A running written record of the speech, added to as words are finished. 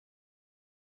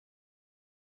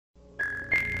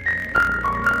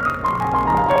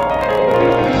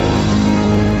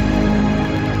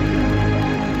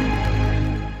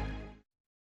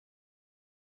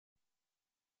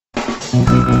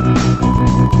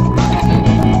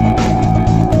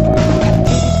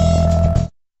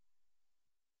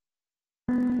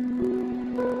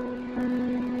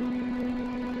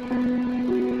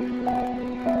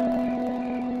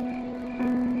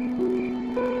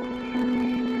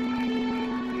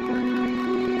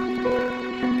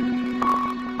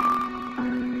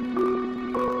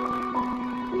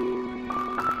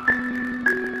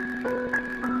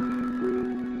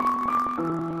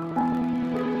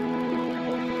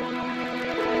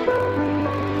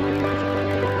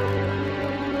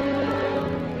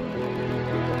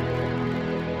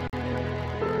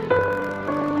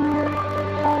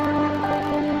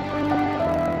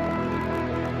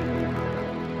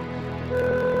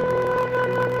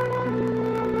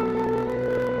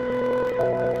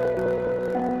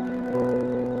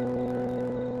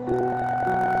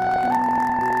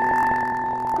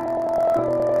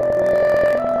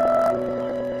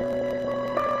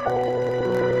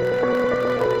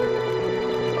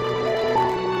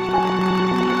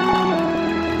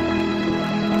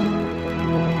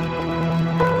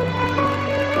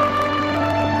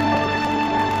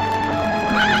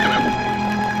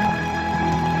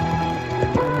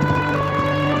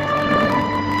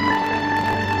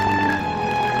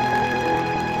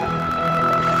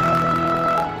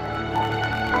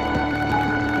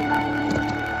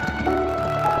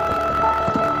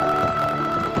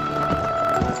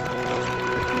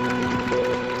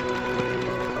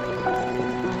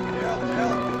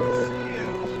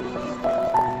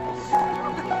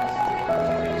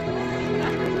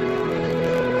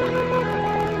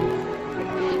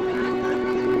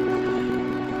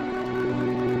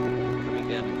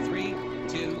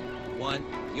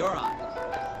your eyes.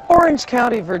 Orange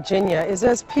County, Virginia is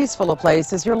as peaceful a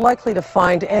place as you're likely to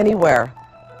find anywhere.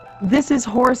 This is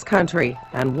horse country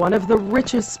and one of the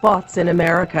richest spots in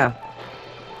America.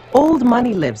 Old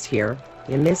money lives here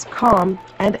in this calm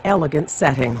and elegant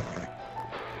setting.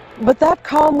 But that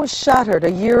calm was shattered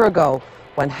a year ago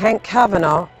when Hank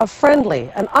Cavanaugh, a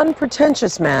friendly and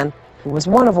unpretentious man who was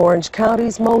one of Orange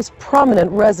County's most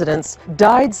prominent residents,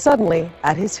 died suddenly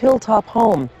at his hilltop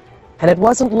home. And it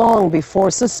wasn't long before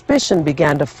suspicion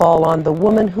began to fall on the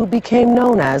woman who became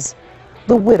known as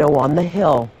the widow on the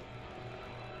hill.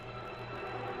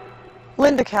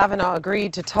 Linda Cavanaugh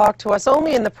agreed to talk to us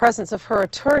only in the presence of her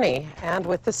attorney and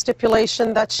with the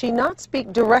stipulation that she not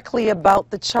speak directly about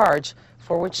the charge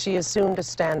for which she is soon to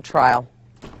stand trial.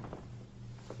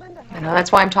 I know,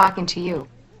 that's why I'm talking to you.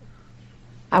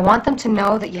 I want them to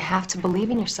know that you have to believe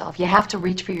in yourself. You have to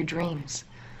reach for your dreams.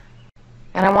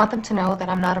 And I want them to know that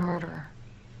I'm not a murderer.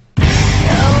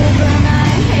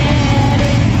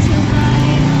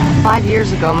 5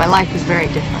 years ago, my life was very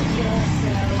different.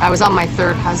 I was on my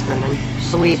third husband, and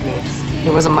believe me,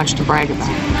 it wasn't much to brag about.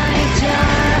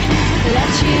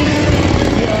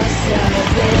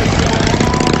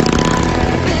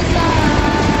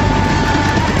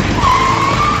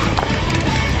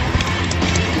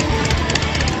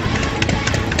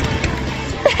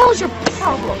 What the hell's your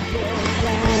problem?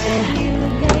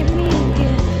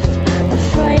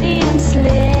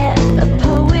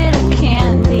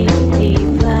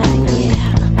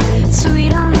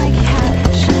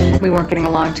 We weren't getting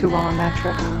along too well on that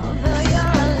trip.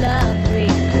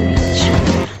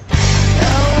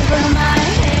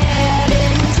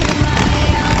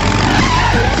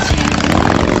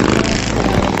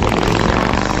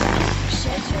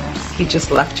 He just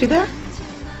left you there?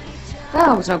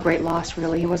 Well, it was no great loss,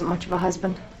 really. He wasn't much of a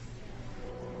husband.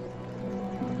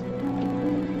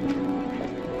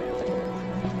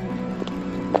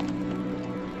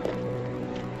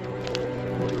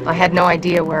 I had no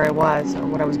idea where I was or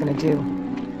what I was going to do.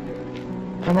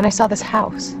 And then I saw this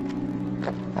house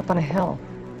up on a hill.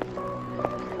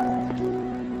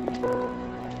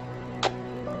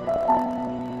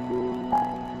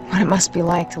 What it must be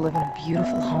like to live in a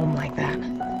beautiful home like that.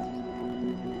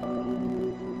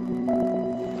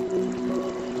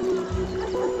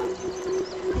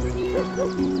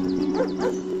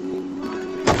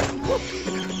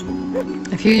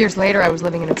 A few years later, I was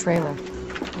living in a trailer.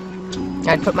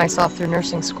 I'd put myself through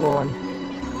nursing school and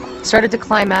started to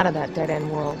climb out of that dead-end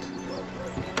world.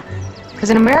 Because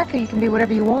in America, you can be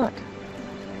whatever you want.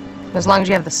 As long as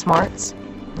you have the smarts,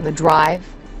 and the drive,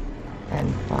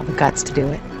 and, well, the guts to do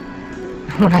it.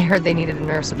 When I heard they needed a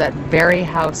nurse at that very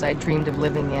house I dreamed of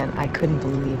living in, I couldn't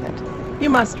believe it. You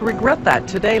must regret that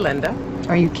today, Linda.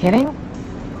 Are you kidding?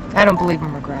 I don't believe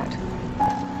in regret.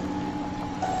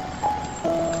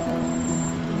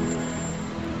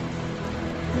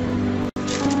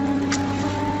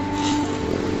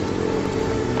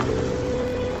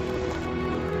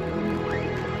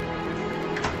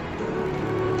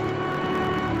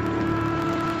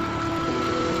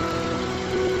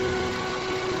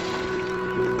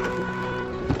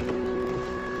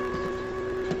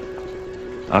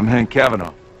 I'm Hank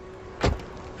Cavanaugh.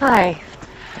 Hi,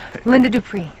 Linda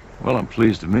Dupree. Well, I'm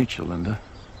pleased to meet you, Linda.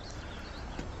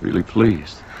 Really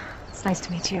pleased. It's nice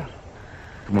to meet you.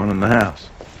 Come on in the house.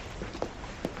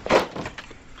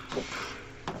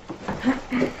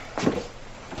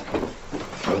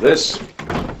 So this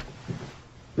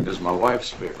is my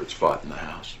wife's favorite spot in the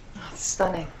house. Oh, it's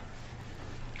stunning.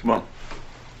 Come on.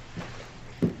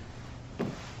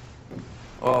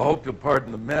 Well, I hope you'll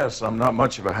pardon the mess. I'm not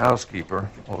much of a housekeeper.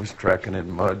 Always tracking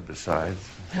in mud besides.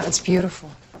 Oh, it's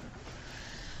beautiful.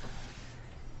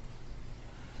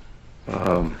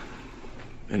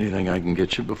 Anything I can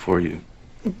get you before you...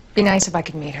 It'd be nice if I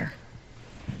could meet her.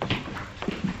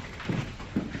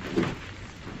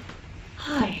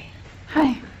 Hi.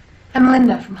 Hi, I'm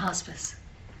Linda from hospice.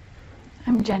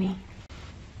 I'm Jenny.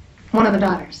 One of the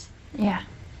daughters. Yeah,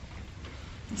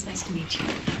 It's nice to meet you.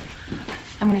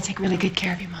 I'm going to take really good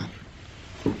care of you, Mom.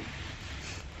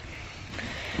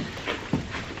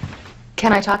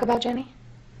 Can I talk about Jenny?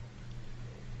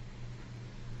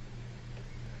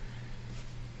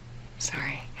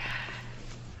 Sorry.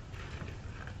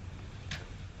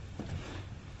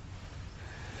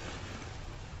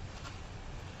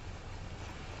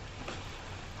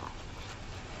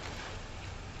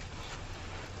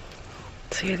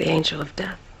 So you're the angel of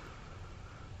death.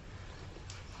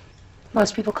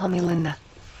 Most people call me Linda.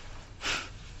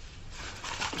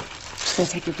 Just gonna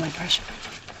take your blood pressure.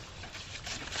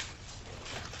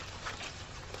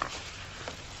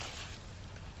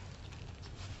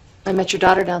 I met your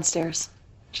daughter downstairs.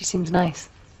 She seems nice.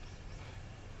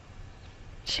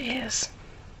 She is.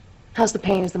 How's the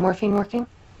pain? Is the morphine working?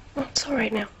 Well, it's all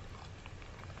right now.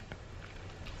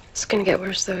 It's gonna get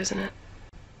worse, though, isn't it?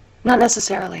 Not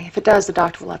necessarily. If it does, the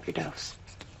doctor will up your dose.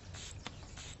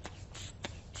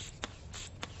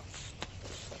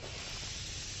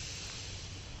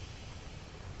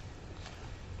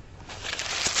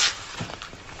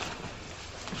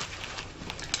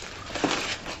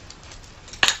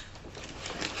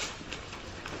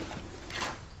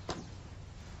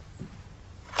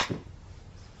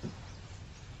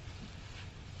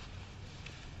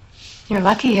 You're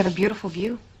lucky you have a beautiful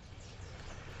view.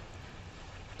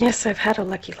 Yes, I've had a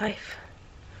lucky life.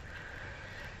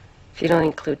 If you don't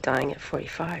include dying at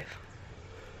 45.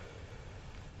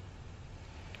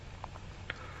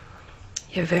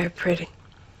 You're very pretty.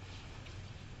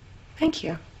 Thank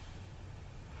you.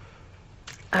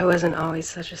 I wasn't always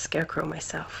such a scarecrow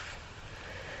myself.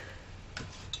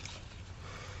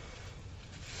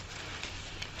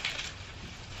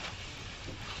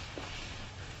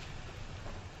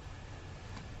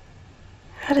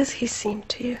 How does he seem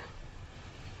to you?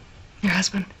 Your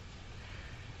husband?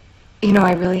 You know,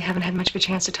 I really haven't had much of a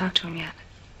chance to talk to him yet.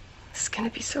 It's gonna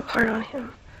be so hard on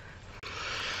him.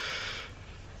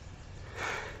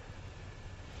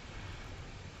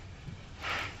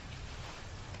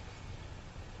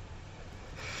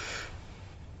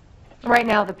 Right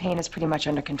now, the pain is pretty much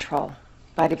under control.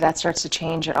 But if that starts to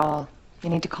change at all, you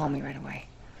need to call me right away.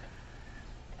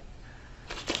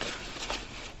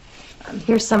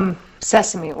 Here's some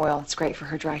sesame oil. It's great for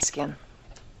her dry skin.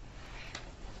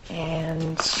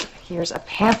 And here's a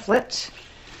pamphlet.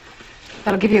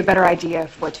 That'll give you a better idea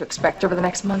of what to expect over the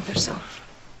next month or so.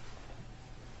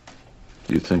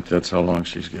 Do you think that's how long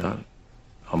she's got?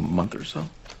 A month or so?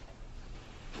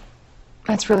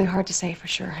 That's really hard to say for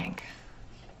sure, Hank.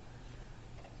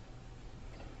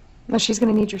 No, she's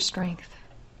going to need your strength.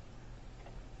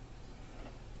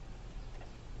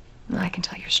 And I can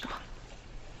tell you're strong.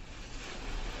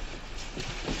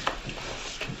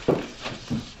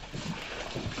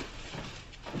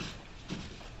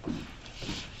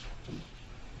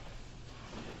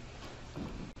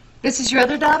 This is your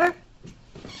other daughter?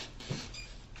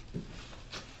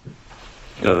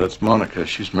 Yeah, that's Monica.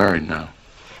 She's married now.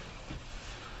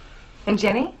 And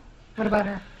Jenny? What about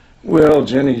her? Well,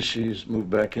 Jenny, she's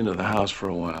moved back into the house for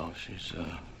a while. She's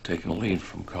taken a leave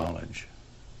from college.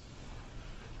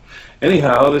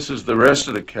 Anyhow, this is the rest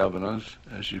of the Calvinos.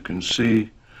 As you can see,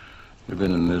 we've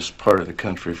been in this part of the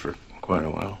country for quite a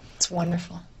while. It's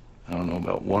wonderful. I don't know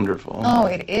about wonderful. Oh,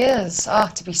 it is. Oh,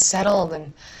 to be settled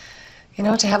and, you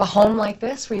know, to have a home like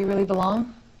this where you really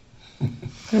belong.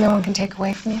 Who no one can take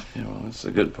away from you. Yeah, well, that's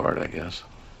the good part, I guess.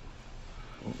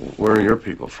 Where are your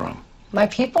people from? My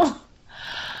people?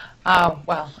 Oh,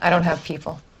 well, I don't have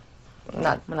people.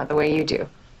 Not the way you do.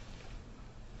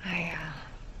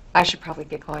 I should probably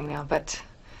get going now, but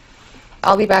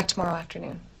I'll be back tomorrow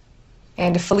afternoon.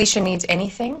 And if Felicia needs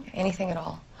anything at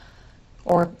all,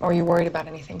 or you're worried about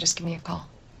anything, just give me a call.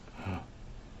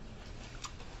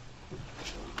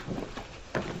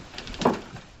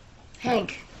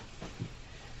 Hank,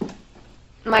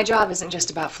 my job isn't just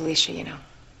about Felicia, you know.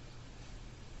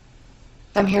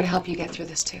 I'm here to help you get through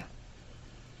this, too.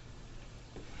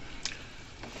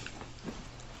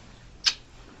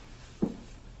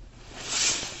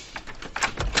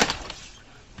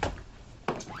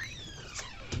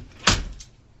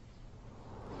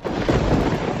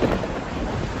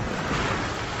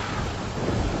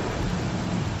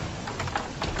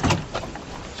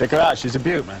 Check her out. She's a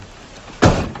beaut, man.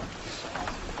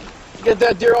 You get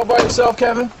that deer all by yourself,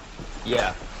 Kevin?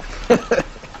 Yeah. You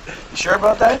sure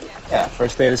about that? Yeah,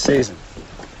 first day of the season.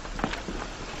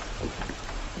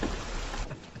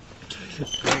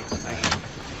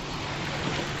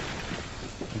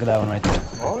 Look at that one right there.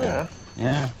 Oh, yeah.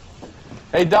 Yeah.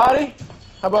 Hey, Dottie,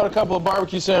 how about a couple of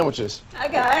barbecue sandwiches? Hi,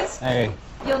 guys. Hey.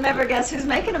 You'll never guess who's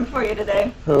making them for you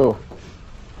today. Who?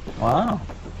 Wow.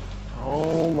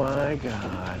 Oh, my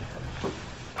God.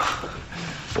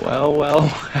 Well, well, well.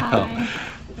 Hi.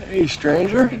 Hey,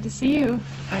 stranger. Good to see you.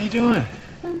 How you doing?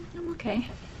 I'm okay.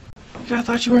 I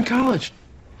thought you were in college.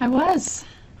 I was.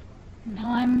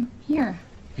 Now I'm here.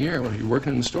 Here, what, you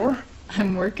working in the store?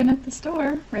 I'm working at the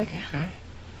store, Rick. Okay.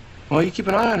 Well, you keep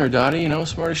an eye on her, Dottie. You know,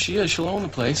 smart as she is, she'll own the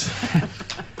place. Well,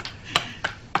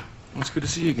 it's good to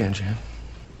see you again, Jan.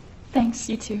 Thanks,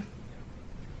 you too.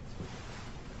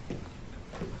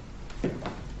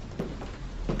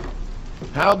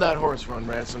 How'd that horse run,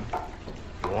 Ransom?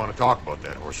 I want to talk about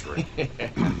that horse race.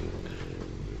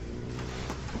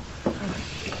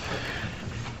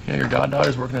 Yeah, your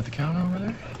goddaughter's working at the counter over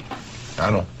there?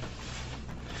 I know.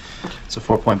 It's a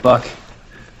 4-point buck.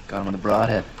 Got him on the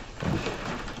broadhead.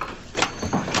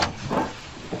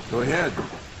 Go ahead.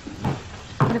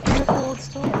 What a beautiful old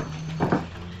story.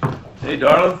 Hey,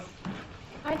 darling.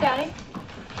 Hi, Daddy.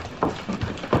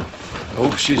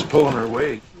 Hope she's pulling her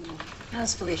weight.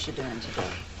 How's Felicia doing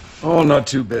today? Oh, not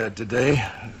too bad today.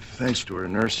 Thanks to her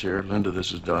nurse here. Linda,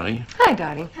 this is Donnie. Hi,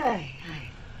 Dottie. Hi.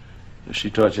 Has she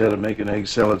taught you how to make an egg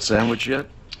salad sandwich yet?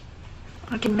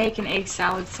 I can make an egg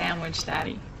salad sandwich,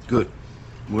 Daddy. Good.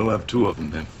 We'll have 2 of them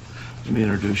then. Let me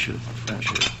introduce you to friends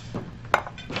here.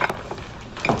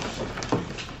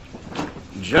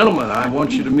 Gentlemen, I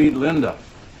want you to meet Linda.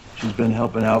 She's been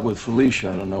helping out with Felicia.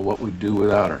 I don't know what we'd do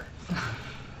without her.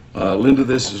 Linda,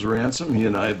 this is Ransom. He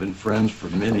and I have been friends for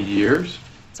many years.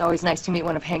 It's always nice to meet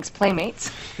one of Hank's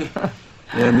playmates.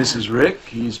 And this is Rick.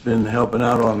 He's been helping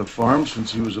out on the farm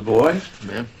since he was a boy.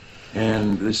 Ma'am.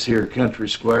 And this here country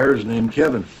squire is named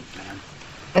Kevin.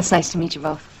 It's nice to meet you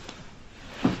both.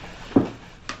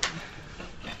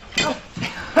 Oh,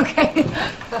 okay.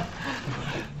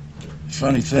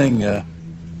 Funny thing, I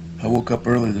woke up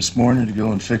early this morning to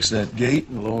go and fix that gate,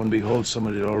 and lo and behold,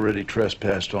 somebody had already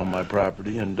trespassed on my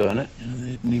property and done it. And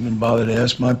they didn't even bother to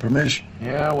ask my permission.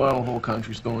 Yeah, well, the whole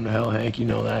country's going to hell, Hank. You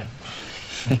know that.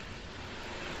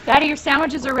 Daddy, your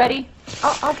sandwiches are ready.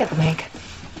 I'll get them, Hank.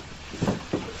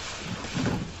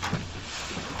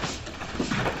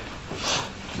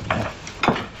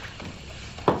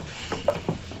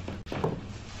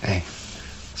 Hey,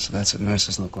 so that's what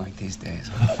nurses look like these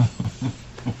days.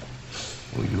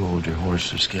 Well, you hold your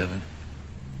horses, Kevin.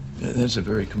 That's a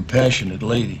very compassionate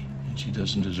lady, and she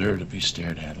doesn't deserve to be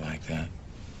stared at like that.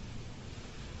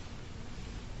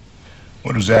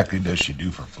 What exactly does she do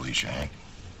for Felicia, Hank?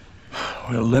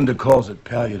 Well, Linda calls it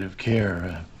palliative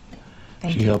care.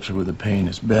 Thank She you. helps her with the pain.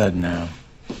 It's bad now.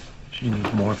 She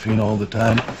needs morphine all the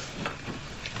time.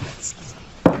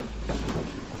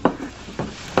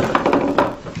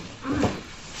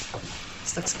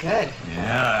 This looks good.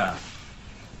 Yeah.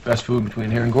 Best food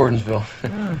between here and Gordonsville.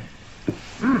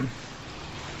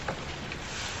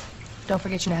 Don't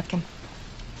forget your napkin.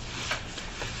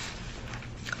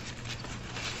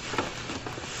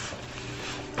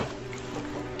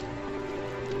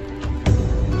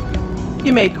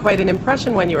 You made quite an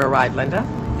impression when you arrived, Linda.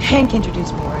 Hank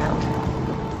introduced me around.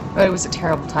 But it was a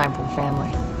terrible time for the family.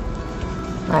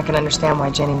 I can understand why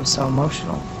Jenny was so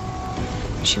emotional.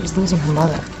 She was losing her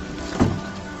mother.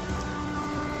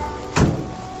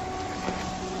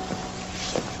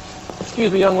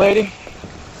 Excuse me, young lady.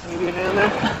 Can you give me a hand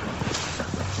there?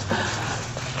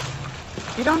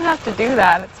 You don't have to do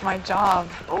that. It's my job.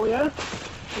 Oh, yeah?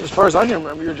 As far as I can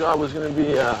remember, your job was going to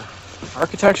be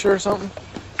architecture or something?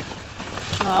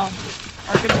 Well,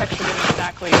 architecture didn't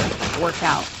exactly work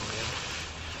out.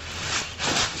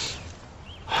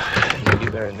 You can do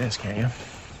better than this, can't you?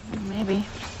 Maybe.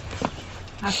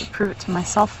 I have to prove it to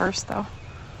myself first, though.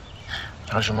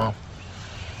 How's your mom?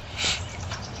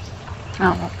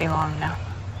 Oh, it won't be long now.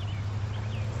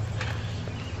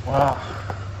 Wow.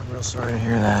 I'm real sorry to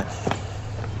hear that.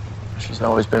 She's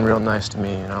always been real nice to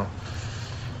me, you know.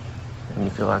 And you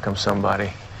feel like I'm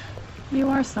somebody. You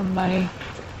are somebody.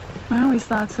 I always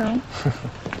thought so.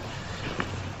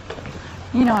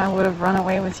 You know I would have run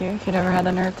away with you if you'd ever had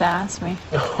the nerve to ask me.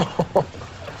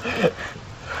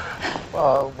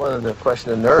 Well, it wasn't a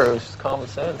question of nerves, it's common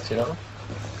sense, you know.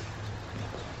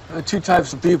 There are 2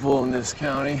 types of people in this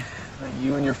county.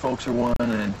 You and your folks are one,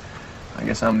 and I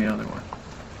guess I'm the other one.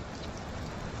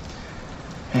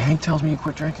 Hey, Hank tells me you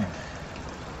quit drinking.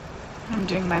 I'm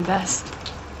doing my best.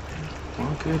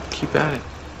 Well, good. Keep at it.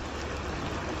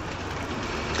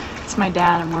 It's my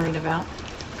dad I'm worried about.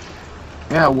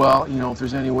 Yeah, well, you know, if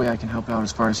there's any way I can help out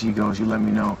as far as he goes, you let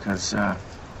me know, because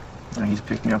he's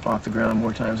picked me up off the ground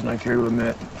more times than I care to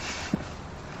admit.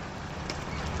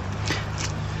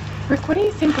 Rick, what do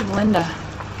you think of Linda?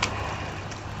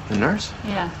 The nurse?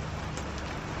 Yeah.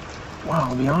 Well,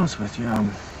 I'll be honest with you.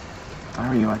 If I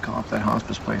were you, I'd call up that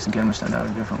hospice place and get them to send out a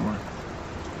different one.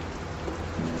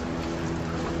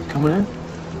 Coming in?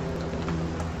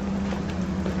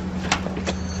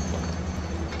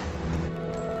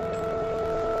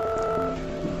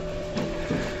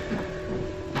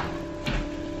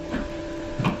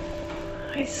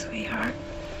 Hi, sweetheart.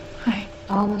 Hi.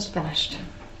 Almost finished.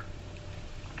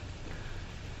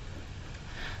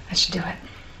 That should do it.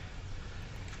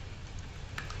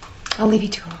 I'll leave you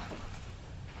to him.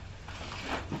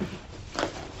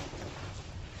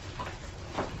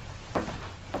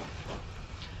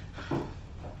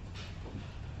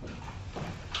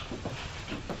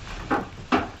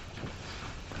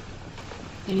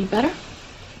 Any better?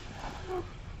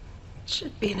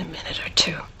 Should be in a minute or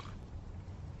 2.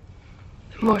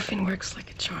 Morphine works like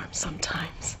a charm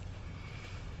sometimes.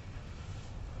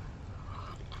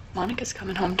 Monica's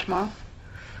coming home tomorrow.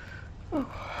 Oh.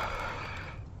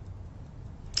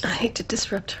 I hate to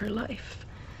disrupt her life.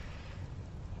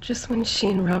 Just when she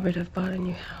and Robert have bought a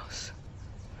new house.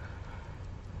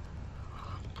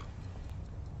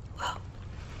 Well,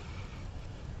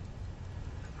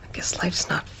 I guess life's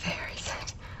not fair, is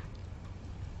it?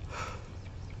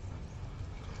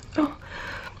 Oh,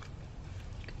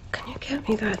 can you get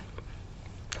me that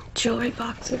jewelry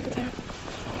box over there?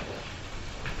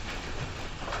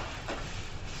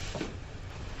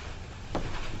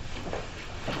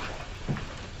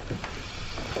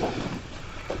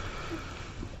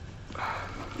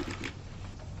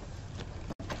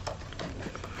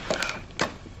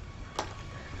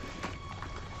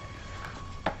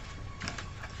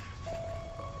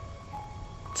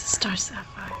 It's a star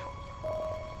sapphire.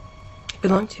 It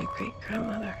belonged to your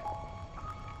great-grandmother.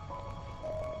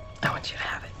 I want you to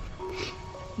have it.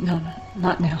 No,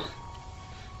 not now.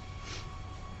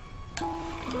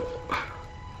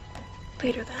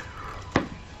 Later, then.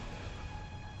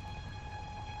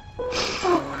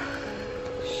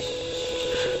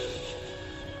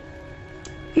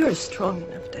 You're strong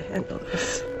enough to handle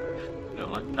this.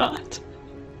 No, I'm not.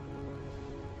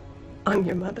 I'm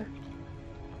your mother.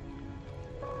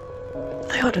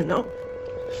 I ought to know.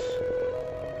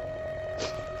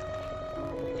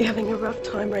 You're having a rough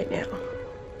time right now.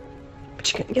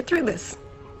 But you're gonna get through this.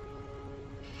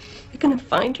 You're gonna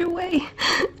find your way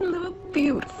and live a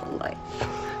beautiful life.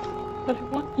 But I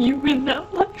want you in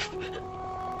that life.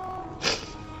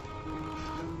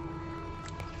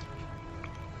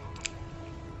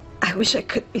 I wish I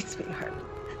could be, sweetheart.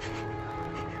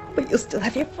 But you'll still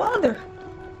have your father.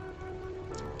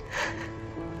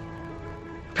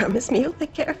 Promise me you'll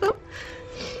take care of him?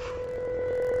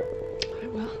 I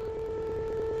will.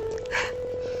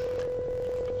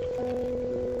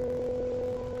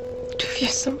 Two of you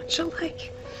are so much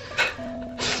alike.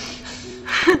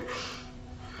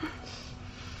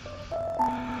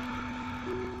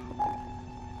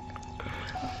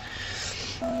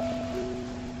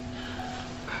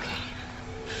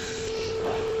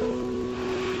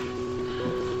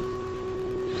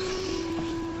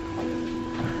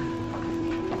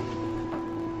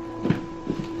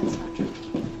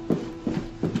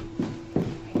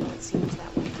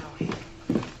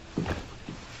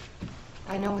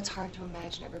 I know it's hard to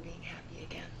imagine ever being happy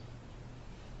again.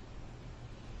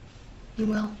 You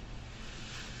will?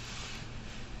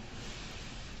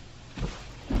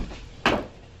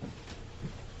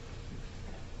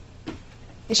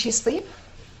 Is she asleep?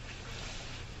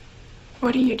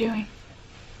 What are you doing?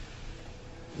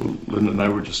 Well, Linda and I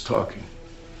were just talking.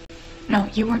 No,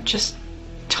 you weren't just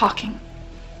talking.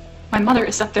 My mother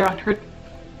is up there on her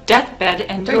deathbed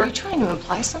and Are you trying to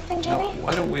imply something, Jenny? Now,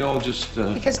 why don't we all just,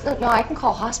 Because, no, I can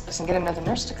call hospice and get another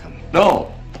nurse to come.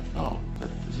 No.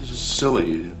 This is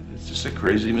silly. It's just a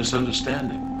crazy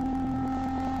misunderstanding.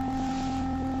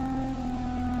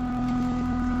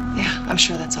 Yeah, I'm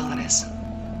sure that's all it is.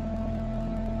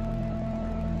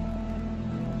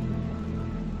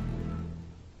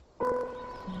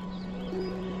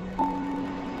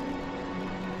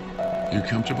 You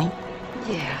comfortable?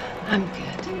 Yeah, I'm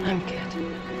good. I'm good.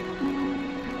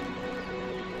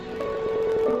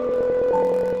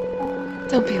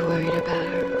 Don't be worried about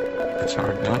her. It's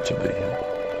hard not to be.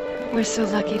 We're so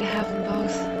lucky to have them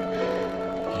both.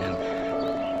 Yeah.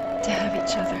 To have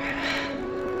each other.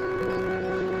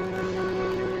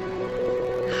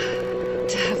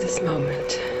 To have this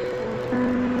moment.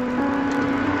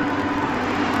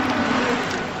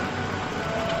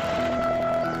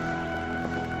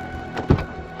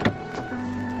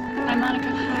 Hi, Monica.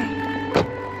 Hi.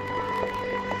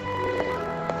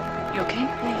 You okay?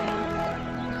 Yeah.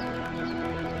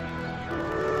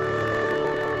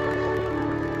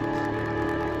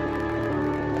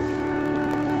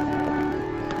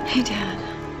 Hey, Dad.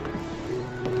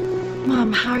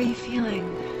 Mom, how are you feeling?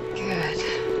 Good.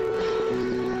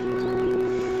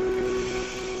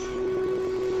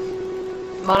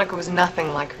 Monica was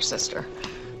nothing like her sister.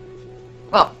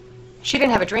 Well, she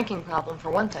didn't have a drinking problem, for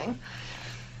one thing.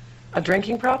 A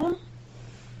drinking problem?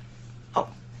 Oh,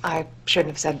 I shouldn't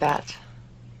have said that.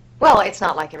 Well, it's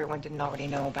not like everyone didn't already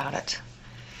know about it.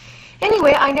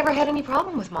 Anyway, I never had any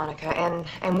problem with Monica, and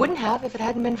wouldn't have if it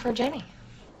hadn't been for Jenny.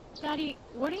 Daddy,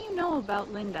 what do you know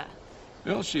about Linda?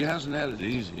 Well, she hasn't had it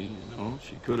easy, you know.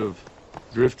 She could have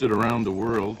drifted around the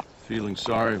world feeling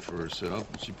sorry for herself,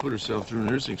 and she put herself through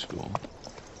nursing school.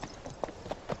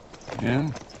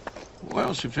 And,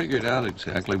 well, she figured out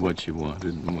exactly what she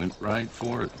wanted and went right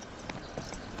for it.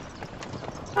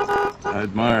 I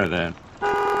admire that.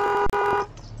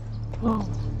 Oh.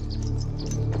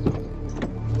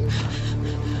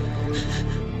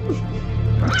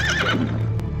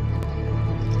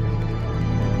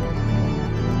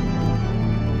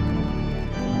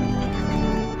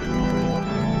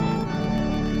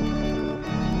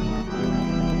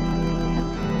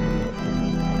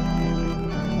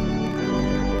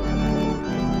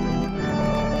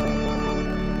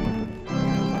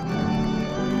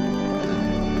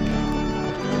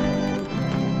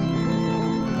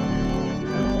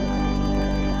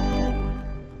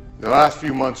 The last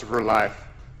few months of her life,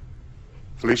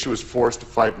 Felicia was forced to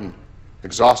fight an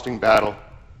exhausting battle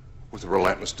with a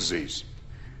relentless disease.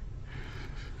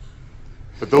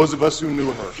 But those of us who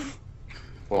knew her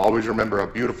will always remember a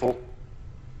beautiful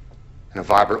and a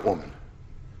vibrant woman.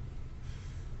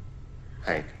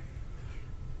 Hank,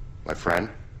 my friend,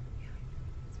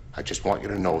 I just want you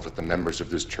to know that the members of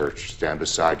this church stand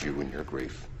beside you in your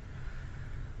grief.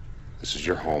 This is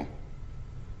your home.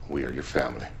 We are your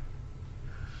family.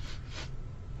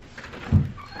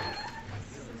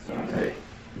 Hey.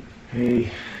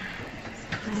 Hey.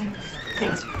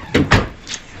 Thanks.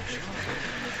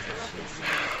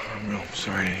 I'm real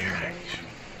sorry to hear that.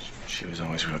 She was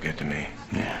always real good to me.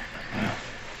 Yeah, well,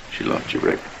 she loved you,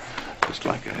 Rick. Just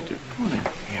like I do. Come on in.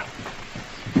 Yeah.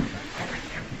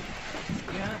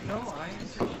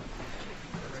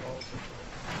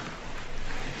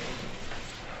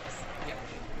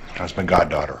 How's my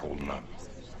goddaughter holding up?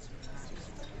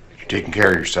 You're taking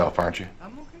care of yourself, aren't you?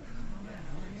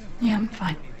 Yeah, I'm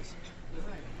fine.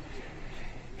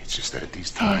 It's just that at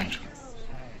these times...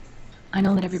 I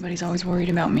know that everybody's always worried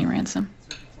about me, Ransom.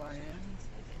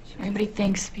 Everybody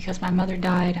thinks because my mother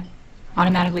died, I'm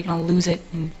automatically gonna lose it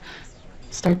and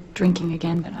start drinking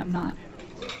again, but I'm not.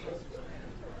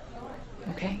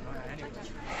 Okay?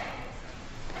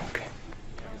 Okay.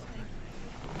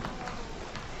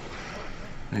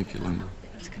 Thank you, Linda.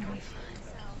 It's gonna be fine.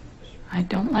 I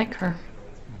don't like her.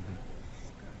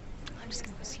 I'm just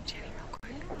gonna go see Jenny real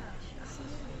quick.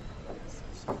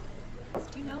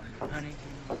 You know?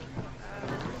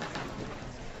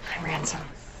 Hi, Ransom.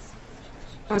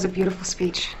 That was a beautiful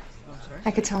speech.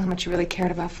 I could tell how much you really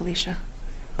cared about Felicia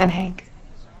and Hank.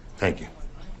 Thank you.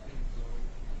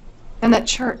 And that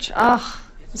church,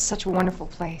 it's such a wonderful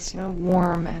place, you know,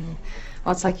 warm and,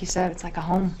 well, it's like you said, it's like a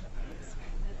home.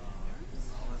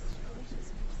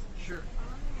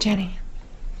 Jenny,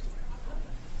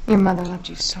 your mother loved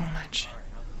you so much.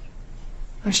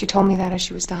 Oh, she told me that as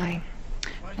she was dying.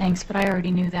 Thanks, but I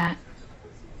already knew that.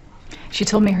 She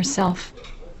told me herself.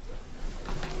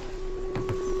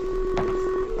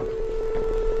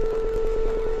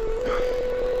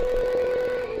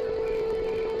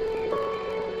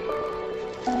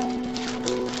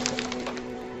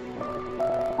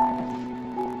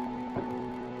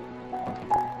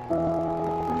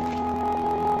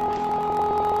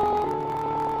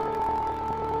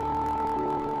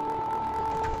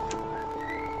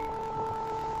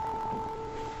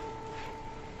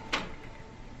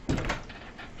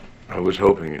 I was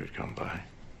hoping you'd come by.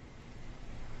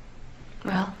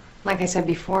 Well, like I said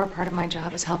before, part of my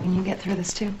job is helping you get through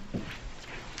this, too.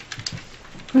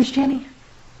 Who's Jenny?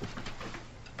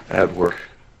 At work.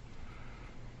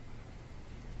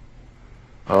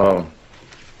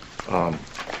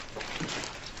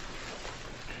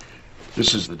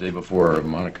 This is the day before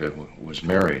Monica was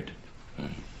married.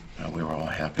 And we were all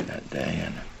happy that day,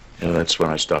 and that's when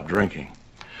I stopped drinking.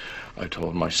 I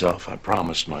told myself, I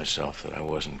promised myself that I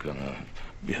wasn't gonna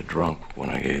be a drunk when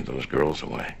I gave those girls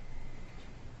away.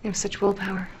 You have such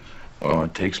willpower. Well,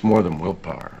 it takes more than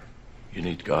willpower. You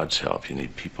need God's help. You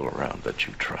need people around that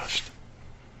you trust.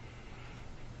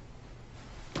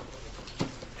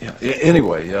 Yeah.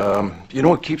 Anyway, you know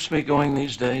what keeps me going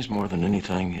these days more than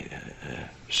anything?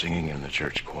 Singing in the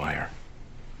church choir.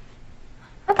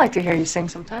 I'd like to hear you sing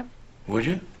sometime. Would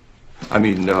you? I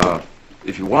mean,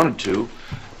 if you wanted to,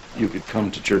 you could come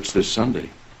to church this Sunday.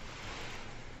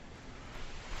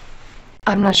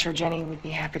 I'm not sure Jenny would be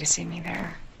happy to see me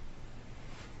there.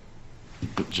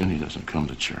 But Jenny doesn't come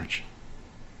to church.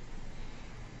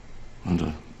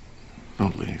 Linda,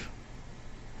 don't leave.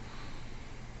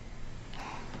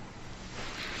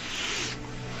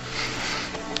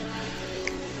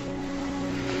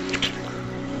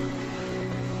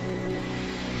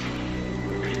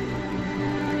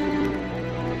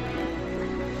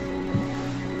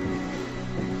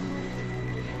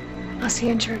 I'll see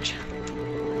you in church.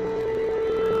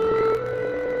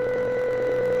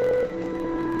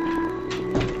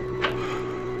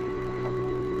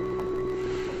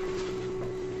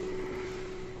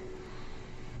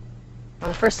 Well,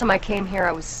 the first time I came here,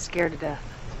 I was scared to death.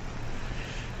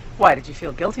 Why, did you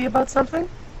feel guilty about something?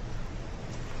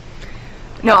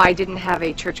 No, I didn't have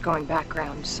a church-going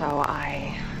background, so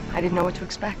I didn't know what to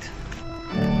expect.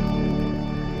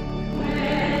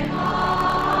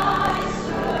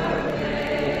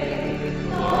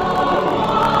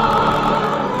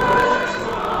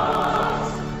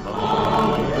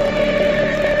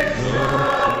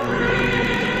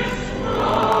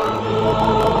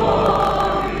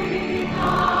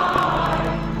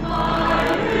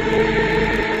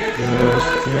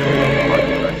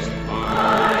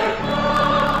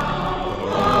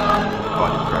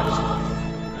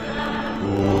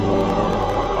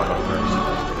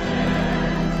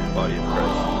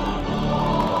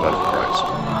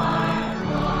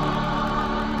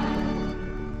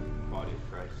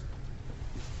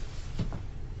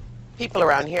 People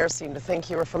around here seem to think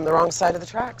you were from the wrong side of the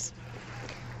tracks.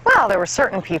 Well, there were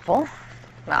certain people,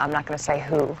 no, I'm not going to say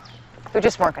who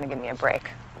just weren't going to give me a break.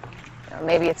 You know,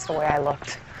 maybe it's the way I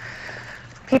looked.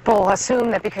 People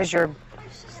assume that because you're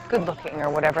good-looking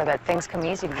or whatever, that things come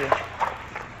easy to you.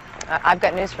 I've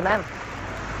got news for them.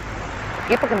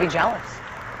 People can be jealous,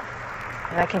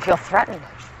 and I can feel threatened.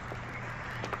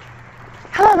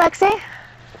 Hello, Lexi.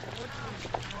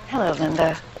 Hello,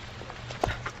 Linda.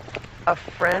 A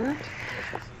friend?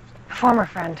 A former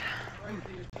friend.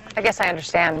 I guess I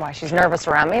understand why she's nervous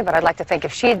around me, but I'd like to think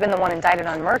if she'd been the one indicted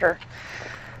on murder,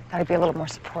 that I'd be a little more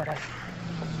supportive.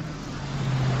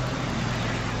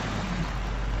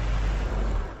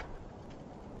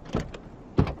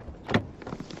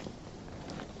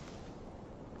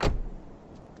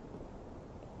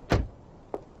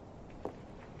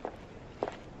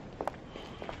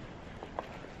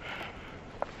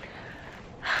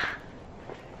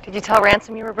 Did you tell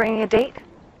Ransom you were bringing a date?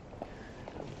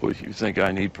 Would you think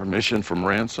I need permission from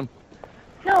Ransom?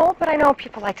 No, but I know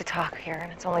people like to talk here,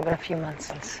 and it's only been a few months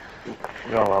since.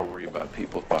 Well, I'll worry about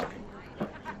people talking.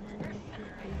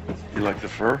 You like the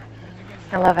fur?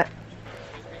 I love it.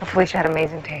 Felicia had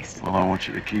amazing taste. Well, I want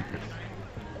you to keep it.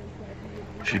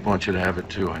 She'd want you to have it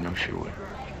too. I know she would.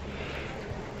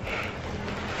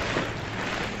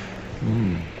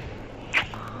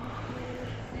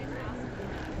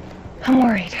 I'm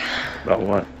worried. About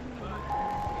what?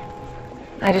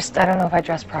 I don't know if I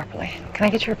dressed properly. Can I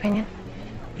get your opinion?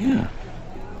 Yeah.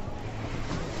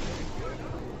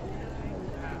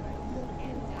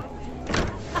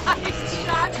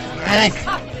 Hank,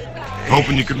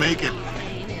 hoping you could make it.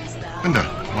 Linda,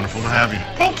 wonderful to have you.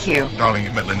 Thank you. Darling,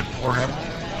 you met Linda before,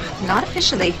 haven't you? Not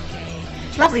officially.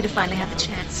 It's lovely to finally have the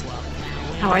chance.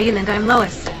 How are you, Linda? I'm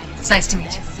Lois. It's nice to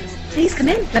meet you. Please come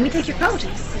in. Let me take your coat. I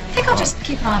think I'll just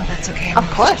keep it on if that's okay. Of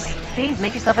course. Please,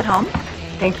 make yourself at home.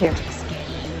 Thank you.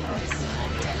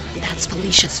 That's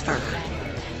Felicia's fur.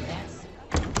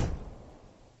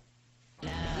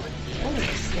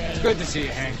 It's good to see you,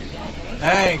 Hank.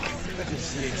 Hank, good to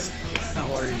see you.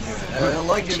 How are you doing? I'd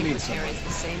like to meet someone. It's the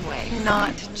same way.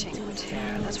 Not Cinque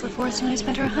Terre. That's where Forrest and I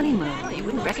spent our honeymoon. You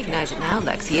wouldn't recognize it now,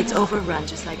 Lexi. It's overrun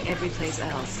just like every place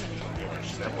else.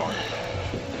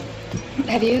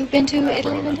 Have you been to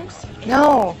Italy, Linda?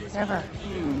 No, never.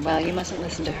 Well, you mustn't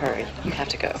listen to her. You have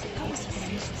to go.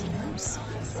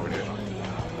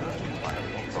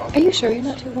 Are you sure you're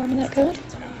not too warm in that coat?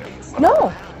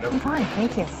 No, I'm fine.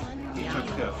 Thank you.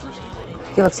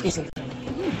 You'll excuse me.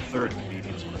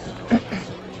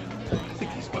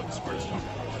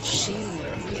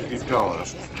 Keep telling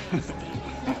us.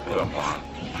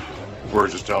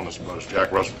 Word's just telling us about his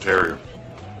Jack Russell Terrier.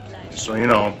 Just so you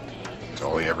know, that's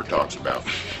all he ever talks about.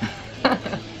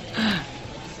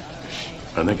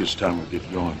 I think it's time we get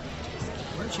going.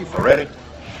 Aren't you ready?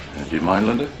 Do you mind,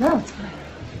 Linda? No, it's fine.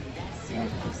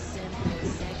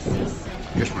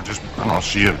 Guess we'll just, I don't know,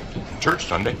 see you in church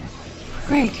Sunday.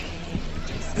 Great.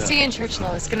 See you in church,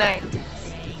 Lois. Good night.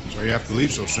 So you have to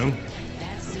leave so soon.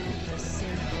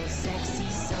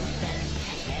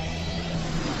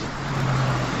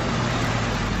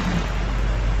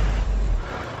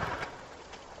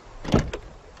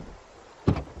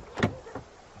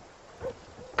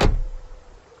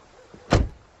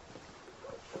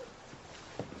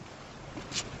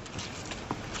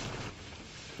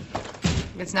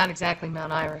 It's not exactly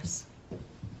Mount Iris.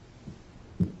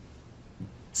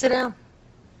 Sit down.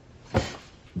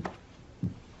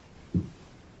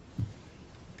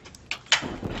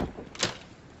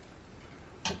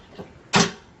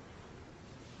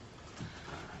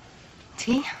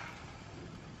 Tea?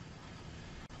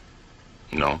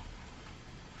 No.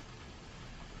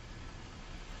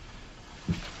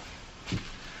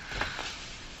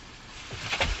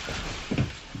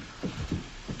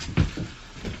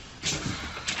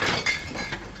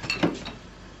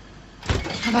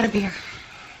 How about a beer?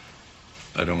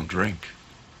 I don't drink.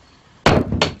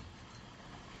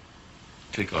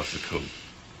 Take off the coat.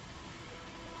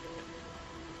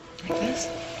 Like this?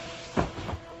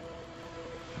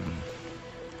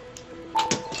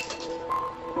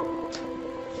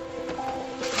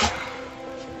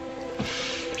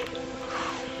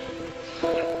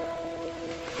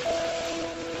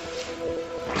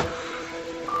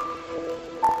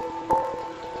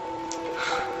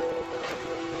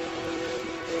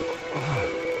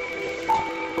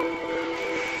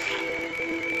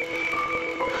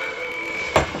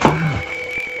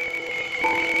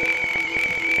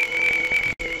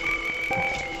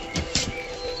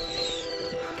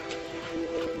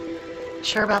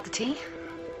 Sure about the tea?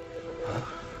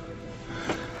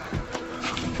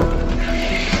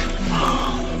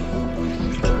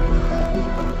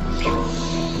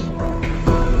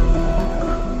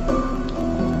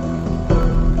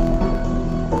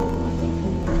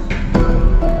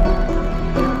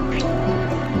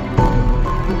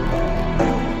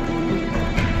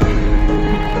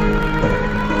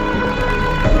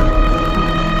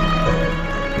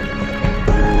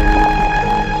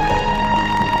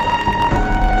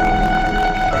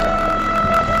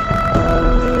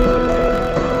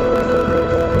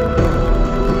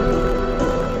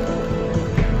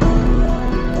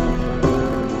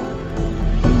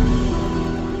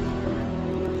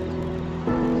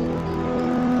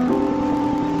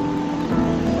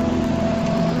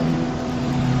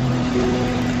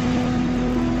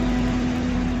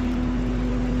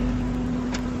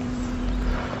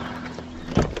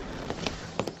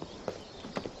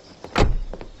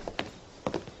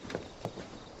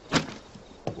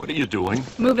 What are you doing?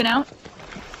 Moving out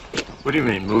What do you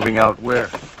mean, moving out where?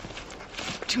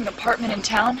 to an apartment in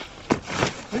town.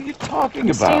 What are you talking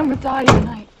about? Staying with Dottie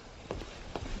tonight.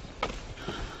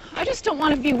 I just don't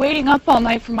want to be waiting up all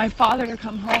night for my father to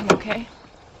come home, okay?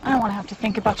 I don't want to have to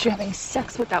think about you having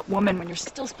sex with that woman when you're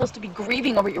still supposed to be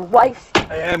grieving over your wife.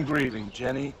 I am grieving,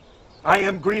 Jenny. I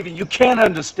am grieving. You can't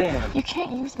understand. You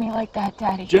can't use me like that,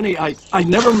 Daddy. Jenny, I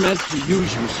never meant to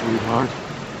use you, sweetheart.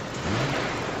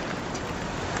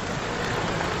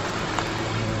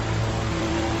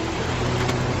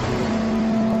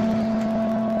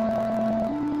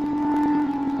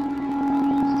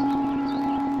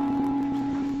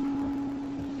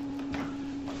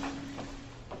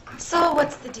 So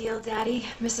what's the deal, Daddy?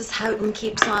 Mrs. Houghton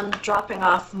keeps on dropping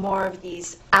off more of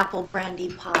these apple brandy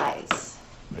pies.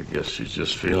 I guess she's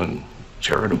just feeling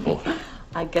charitable.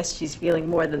 I guess she's feeling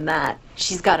more than that.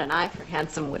 She's got an eye for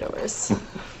handsome widowers.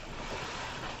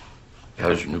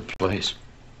 How's your new place?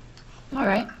 All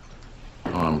right.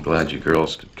 Oh, I'm glad you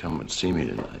girls could come and see me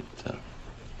tonight.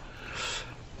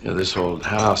 This old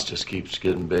house just keeps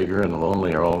getting bigger and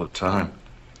lonelier all the time.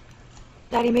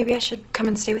 Daddy, maybe I should come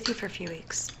and stay with you for a few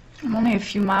weeks. I'm only a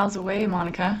few miles away,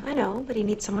 Monica. I know, but he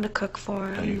needs someone to cook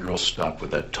for Now, him. you girls stop with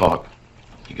that talk.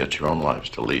 You got your own lives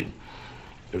to lead.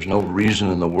 There's no reason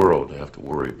in the world to have to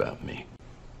worry about me.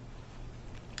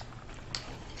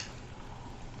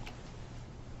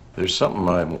 There's something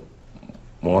I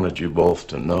wanted you both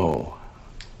to know.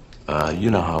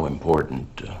 You know how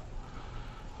important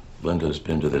Linda's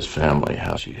been to this family,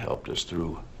 how she helped us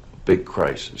through a big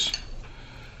crisis.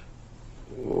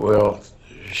 Well,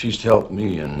 she's helped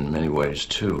me in many ways,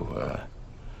 too.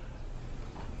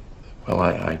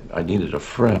 I needed a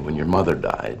friend when your mother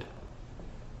died.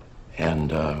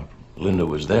 And Linda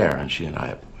was there, and she and I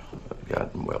have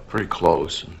gotten, well, pretty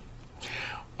close. And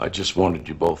I just wanted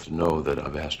you both to know that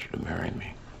I've asked her to marry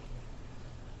me.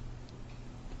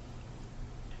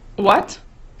 What?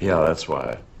 Yeah, that's why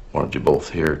I wanted you both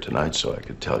here tonight, so I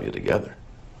could tell you together.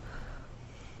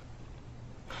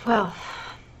 Well,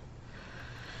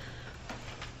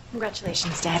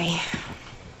 congratulations, Daddy.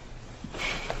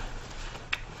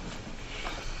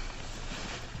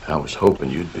 I was hoping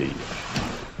you'd be.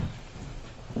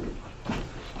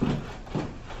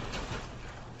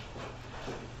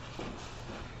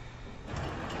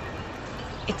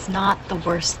 It's not the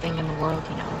worst thing in the world,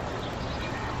 you know.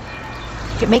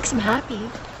 If it makes him happy.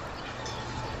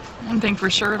 One thing for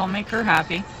sure, it'll make her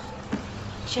happy.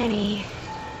 Jenny,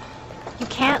 you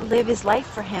can't live his life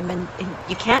for him, and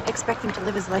you can't expect him to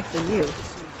live his life for you.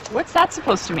 What's that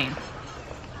supposed to mean?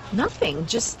 Nothing,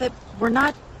 just that we're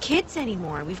not kids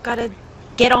anymore. We've got to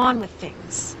get on with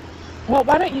things. Well,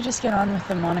 why don't you just get on with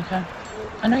them, Monica?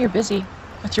 I know you're busy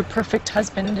with your perfect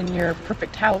husband and your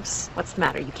perfect house. What's the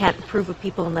matter? You can't approve of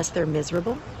people unless they're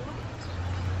miserable?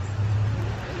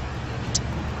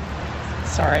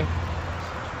 Sorry.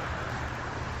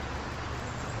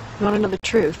 You want to know the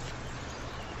truth?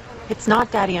 It's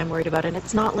not Daddy I'm worried about, and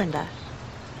it's not Linda.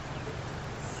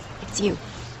 It's you.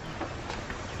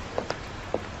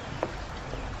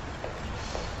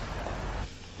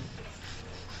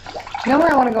 You know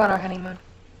where I want to go on our honeymoon?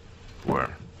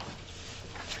 Where?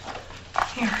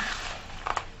 Here.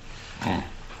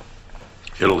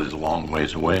 Italy's a long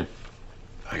ways away.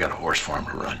 I got a horse farm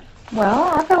to run. Well,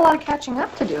 I've got a lot of catching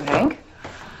up to do, Hank.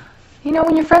 You know,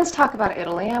 when your friends talk about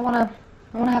Italy, I want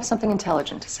to have something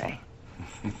intelligent to say.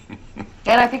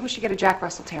 And I think we should get a Jack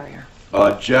Russell Terrier.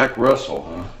 Jack Russell,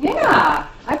 huh? Yeah,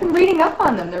 I've been reading up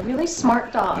on them. They're really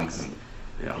smart dogs.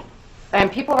 Yeah.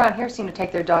 And people around here seem to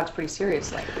take their dogs pretty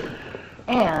seriously.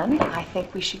 And I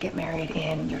think we should get married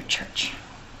in your church.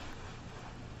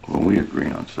 Well, we agree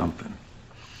on something.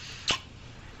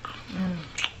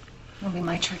 It'll be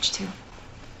my church, too.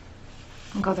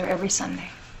 I'll go there every Sunday.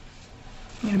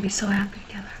 We're going to be so happy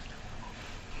together.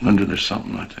 Linda, there's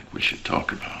something I think we should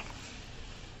talk about.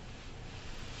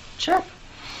 Sure.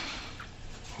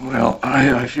 Well,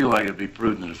 I feel like it'd be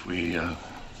prudent if we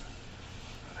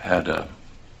had a,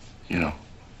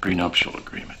 prenuptial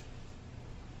agreement.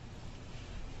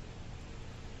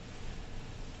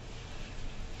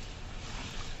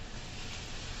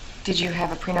 Did you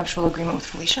have a prenuptial agreement with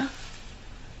Felicia?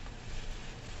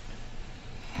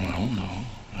 Well, no,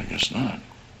 I guess not.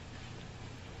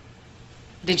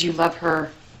 Did you love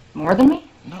her more than me?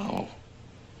 No.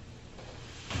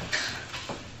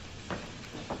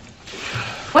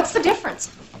 What's the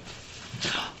difference?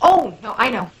 Oh, no, I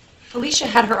know. Felicia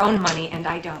had her own money, and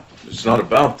I don't. It's not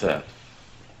about that.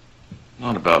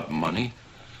 Not about money.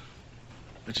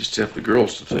 I just have the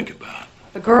girls to think about.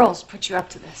 The girls put you up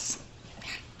to this.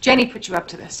 Jenny put you up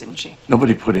to this, didn't she?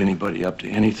 Nobody put anybody up to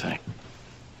anything.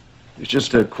 It's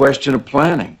just a question of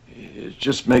planning. It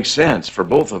just makes sense for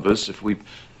both of us if we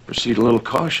proceed a little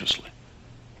cautiously.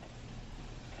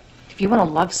 If you want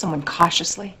to love someone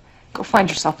cautiously, go find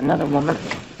yourself another woman.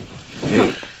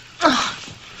 Hey.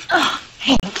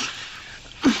 Hank.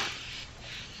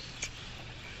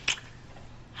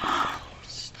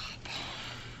 Stop.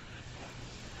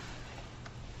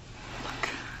 Look.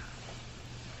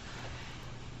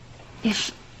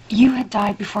 If you had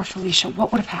died before Felicia,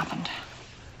 what would have happened?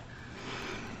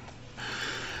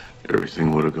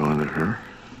 Everything would have gone to her.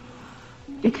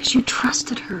 Because you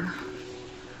trusted her.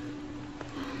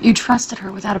 You trusted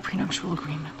her without a prenuptial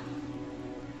agreement.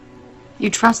 You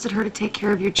trusted her to take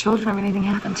care of your children if anything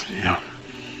happened to you. Yeah.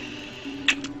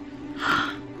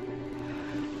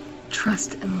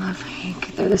 Trust and love,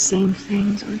 Hank, they're the same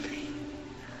things, aren't they?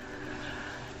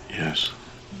 Yes.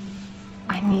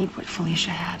 I need what Felicia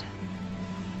had.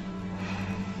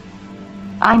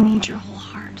 I need your whole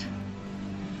heart.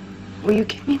 Will you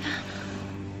give me that?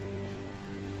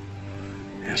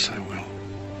 Yes, I will.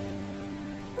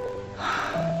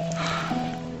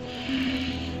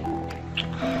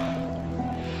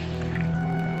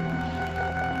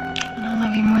 And I'll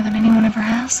love you more than anyone ever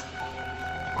has.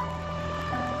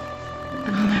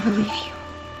 And I'll never leave you.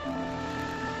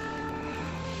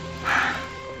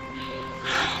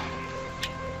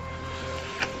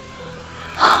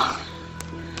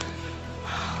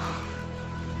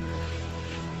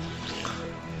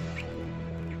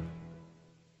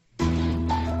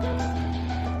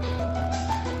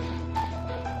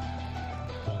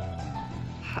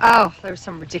 Oh, there was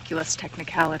some ridiculous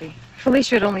technicality.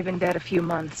 Felicia had only been dead a few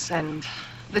months, and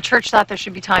the church thought there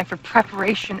should be time for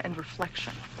preparation and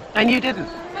reflection. And you didn't.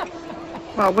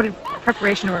 Well, what did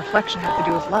preparation and reflection have to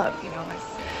do with love? You know,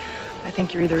 I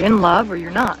think you're either in love or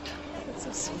you're not. That's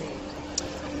so sweet.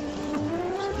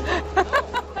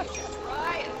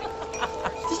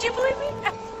 Did you believe me?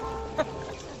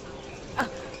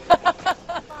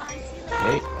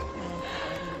 Hey,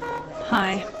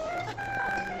 Hi.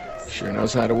 sure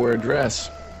knows how to wear a dress.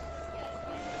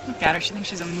 Look at her. She thinks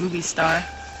she's a movie star.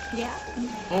 Yeah.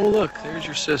 Oh, look, there's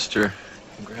your sister.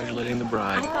 Congratulating the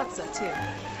bride. thought so, too.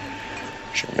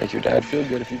 Sure make your dad feel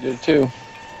good if you did, too.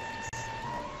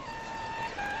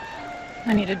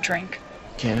 I need a drink.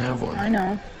 Can't have one. I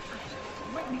know.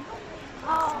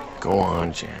 Go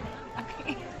on, Jen.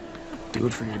 Do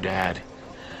it for your dad.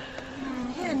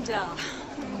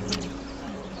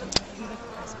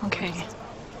 Okay.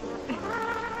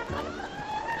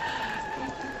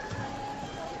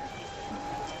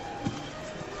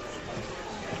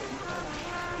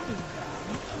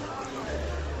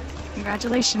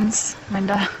 Congratulations,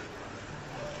 Linda.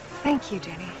 Thank you,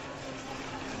 Jenny.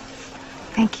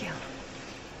 Thank you.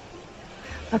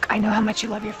 Look, I know how much you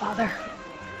love your father.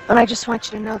 And I just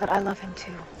want you to know that I love him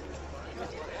too.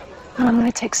 And I'm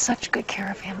going to take such good care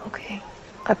of him, okay?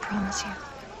 I promise you.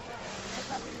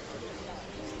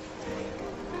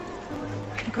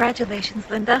 Congratulations,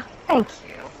 Linda. Thank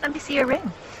you. Let me see your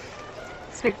ring.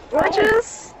 It's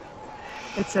gorgeous.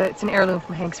 It's an heirloom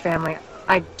from Hank's family.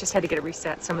 I just had to get it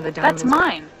reset. Some of the diamonds. That's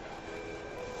mine.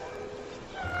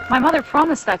 My mother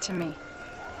promised that to me.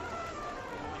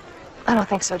 I don't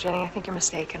think so, Jenny. I think you're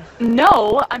mistaken.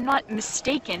 No, I'm not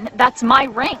mistaken. That's my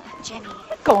ring. Jenny.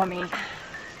 Let go of me.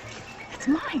 It's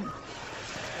mine.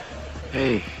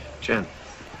 Hey, Jen.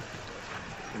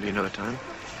 Maybe another time?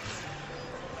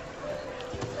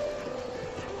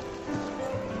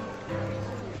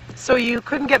 So you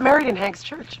couldn't get married in Hank's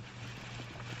church?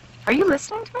 Are you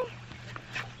listening to me?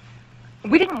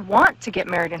 We didn't want to get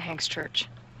married in Hank's church.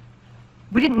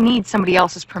 We didn't need somebody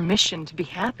else's permission to be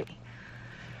happy.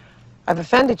 I've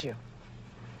offended you.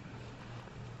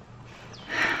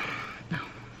 No.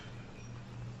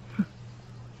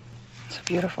 It's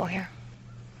beautiful here.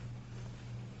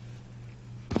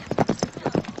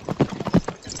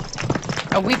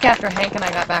 A week after Hank and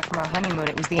I got back from our honeymoon,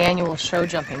 it was the annual show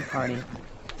jumping party.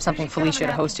 Something Felicia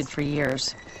had hosted for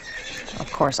years.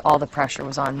 Of course, all the pressure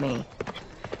was on me.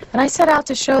 And I set out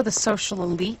to show the social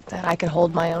elite that I could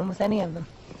hold my own with any of them.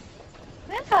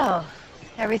 Well,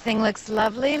 everything looks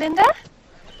lovely, Linda.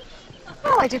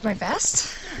 Well, I did my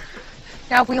best.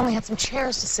 Now, if we only had some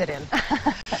chairs to sit in.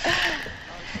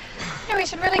 Yeah, we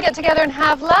should really get together and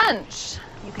have lunch.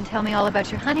 You can tell me all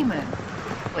about your honeymoon.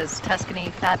 Was Tuscany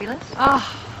fabulous?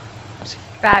 Oh, it was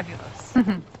fabulous.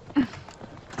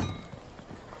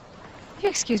 If you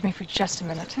excuse me for just a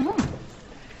minute.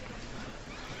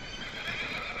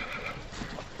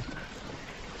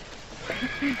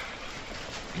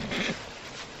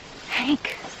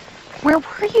 Hank, where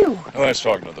were you? Oh, I was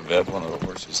talking to the vet. One of the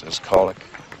horses has colic.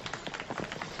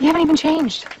 You haven't even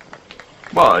changed.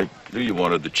 Well, I knew you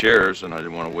wanted the chairs, and I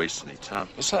didn't want to waste any time.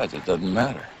 Besides, it doesn't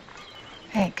matter.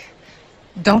 Hank,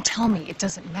 don't tell me it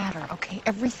doesn't matter, okay?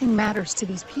 Everything matters to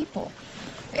these people.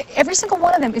 Every single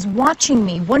one of them is watching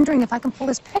me, wondering if I can pull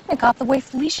this picnic off the way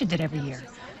Felicia did every year.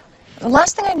 The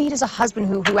last thing I need is a husband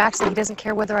who acts like he doesn't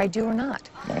care whether I do or not.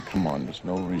 Now, come on. There's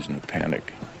no reason to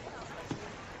panic.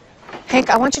 Hank,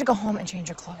 I want you to go home and change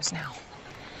your clothes now.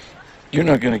 You're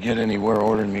not going to get anywhere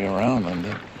ordering me around,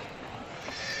 Linda.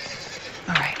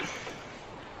 All right.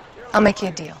 I'll make you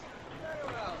a deal.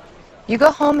 You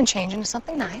go home and change into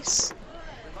something nice.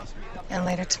 And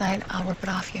later tonight, I'll rip it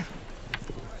off you.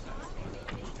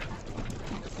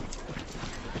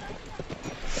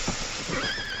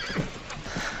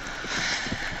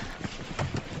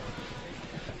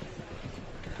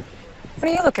 What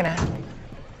are you looking at?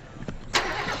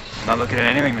 I'm not looking at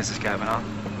anything, Mrs. Cavanaugh.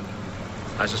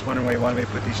 I was just wondering where you wanted me to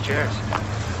put these chairs.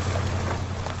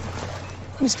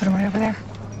 Just put them right over there.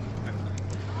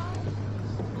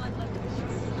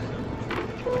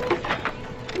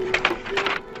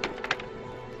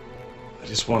 I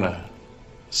just want to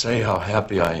say how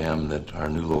happy I am that our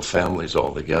new little family's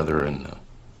all together and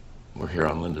we're here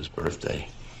on Linda's birthday.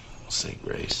 I'll say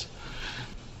grace.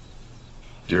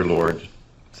 Dear Lord,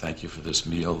 thank you for this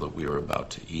meal that we are about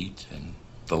to eat and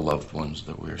the loved ones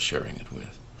that we're sharing it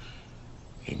with.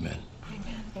 Amen.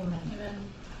 Amen.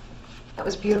 Amen. That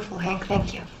was beautiful, Hank.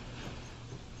 Thank you.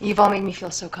 You've all made me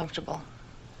feel so comfortable.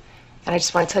 And I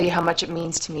just want to tell you how much it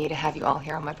means to me to have you all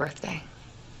here on my birthday.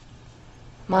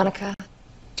 Monica,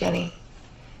 Jenny,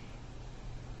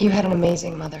 you had an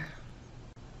amazing mother.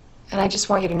 And I just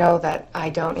want you to know that I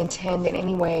don't intend in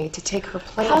any way to take her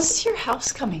place. How's your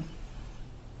house coming?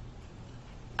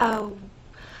 Oh,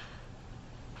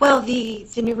 well, the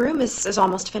new room is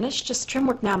almost finished. Just trim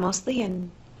work now mostly and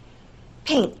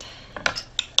paint.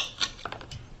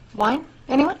 Wine?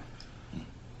 Anyone?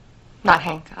 Not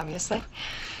Hank, obviously.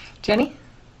 Jenny?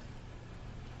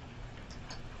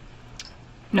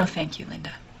 No, thank you,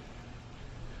 Linda.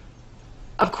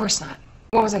 Of course not.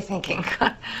 What was I thinking?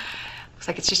 Looks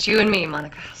like it's just you and me,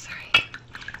 Monica. Sorry.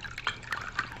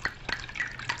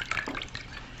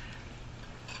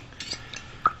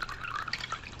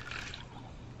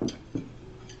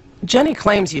 Jenny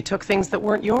claims you took things that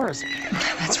weren't yours.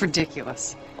 That's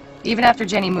ridiculous. Even after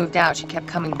Jenny moved out, she kept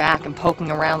coming back and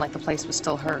poking around like the place was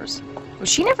still hers. Well,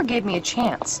 she never gave me a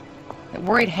chance. It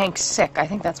worried Hank sick. I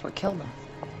think that's what killed him.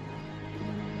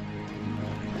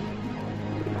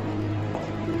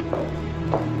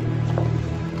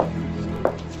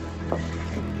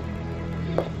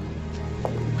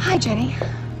 Hi, Jenny.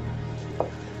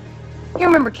 You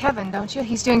remember Kevin, don't you?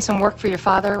 He's doing some work for your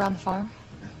father around the farm.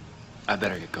 I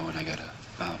better get going. I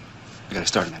gotta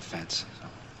start on that fence.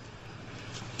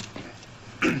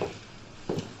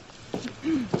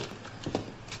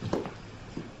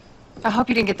 I hope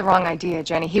you didn't get the wrong idea,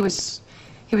 Jenny. He was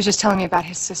just telling me about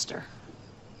his sister.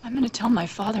 I'm going to tell my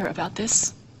father about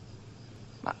this.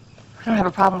 I don't have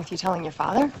a problem with you telling your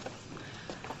father.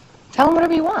 Tell him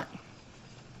whatever you want.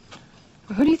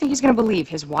 Who do you think he's going to believe?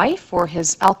 His wife or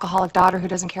his alcoholic daughter who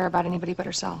doesn't care about anybody but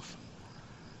herself?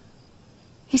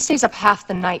 He stays up half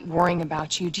the night worrying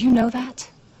about you. Do you know that?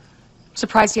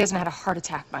 Surprised he hasn't had a heart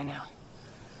attack by now.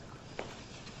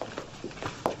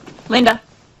 Linda.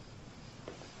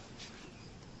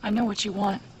 I know what you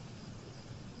want.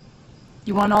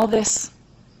 You want all this.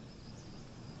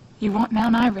 You want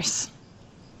Mount Iris.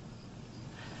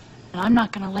 And I'm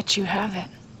not gonna let you have it.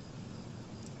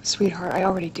 Sweetheart, I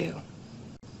already do.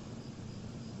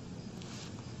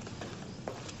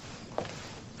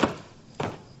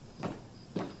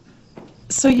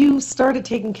 So you started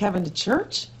taking Kevin to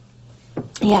church?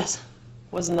 Yes.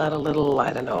 Wasn't that a little,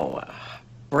 I don't know,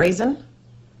 brazen?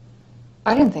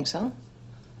 I didn't think so.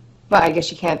 Well, I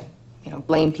guess you can't,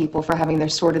 blame people for having their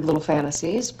sordid little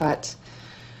fantasies, but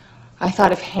I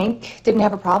thought if Hank didn't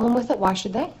have a problem with it, why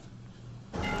should they?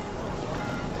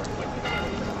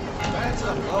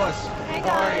 Lois. Hey,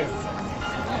 guys.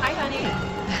 Hi, honey.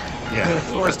 Yeah,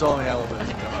 Forrest told me how about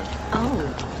it. Oh,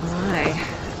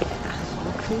 my.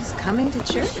 Look who's coming to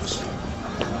church.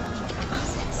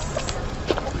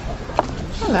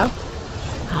 Hello.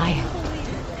 Hi.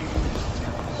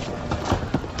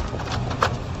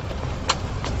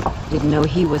 Didn't know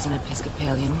he was an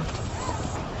Episcopalian.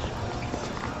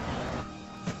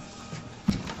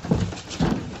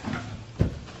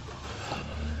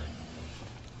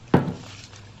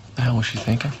 What the hell was she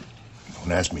thinking?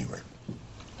 Don't ask me, Rick.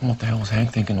 What the hell was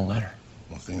Hank thinking in the letter?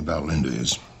 One thing about Linda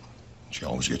is she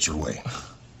always gets her way.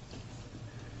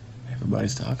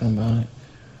 Everybody's talking about it.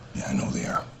 Yeah, I know they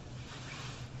are.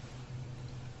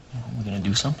 We're gonna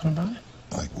do something about it?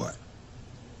 Like what?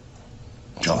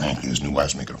 Tell Hank that his new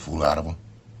wife's making a fool out of him?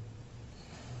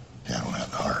 Yeah, I don't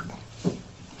have the heart.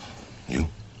 You?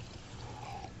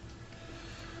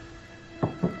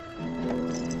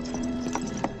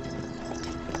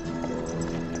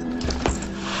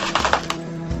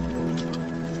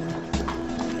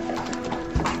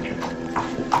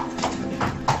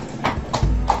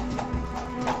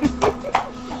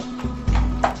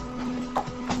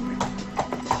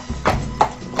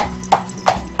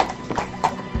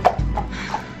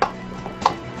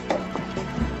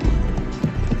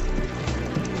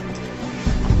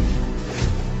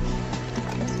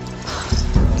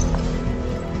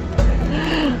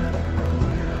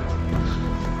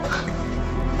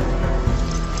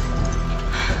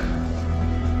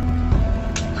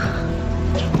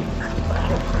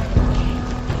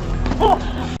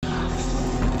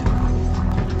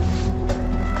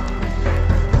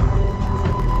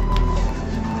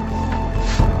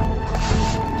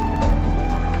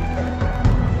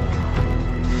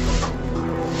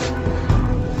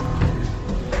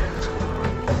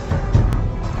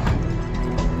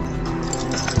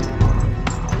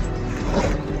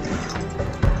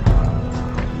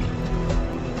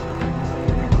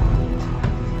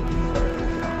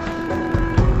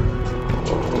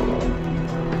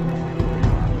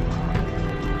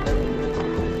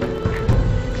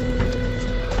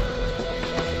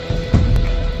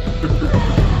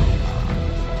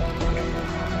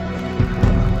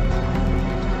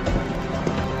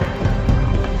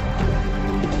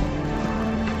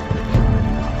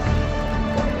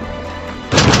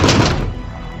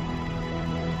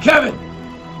 Kevin!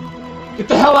 Get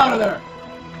the hell out of there!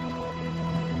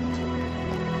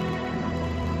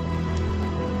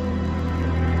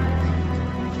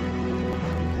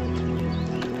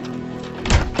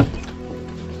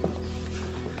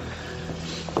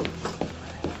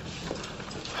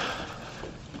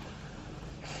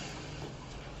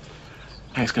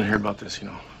 Hank's gonna hear about this,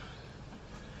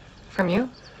 From you?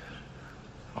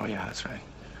 Oh, yeah, that's right.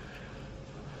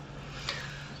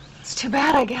 It's too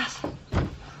bad, I guess.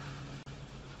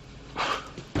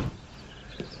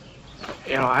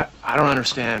 I don't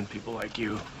understand people like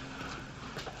you.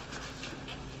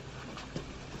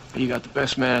 You got the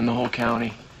best man in the whole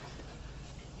county.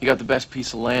 You got the best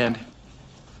piece of land.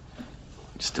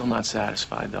 You're still not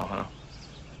satisfied, though, huh?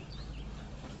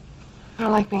 I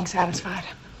don't like being satisfied.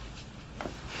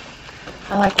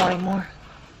 I like wanting more.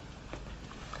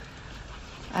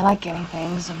 I like getting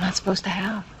things I'm not supposed to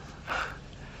have.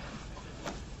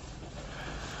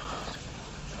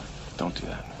 Don't do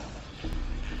that.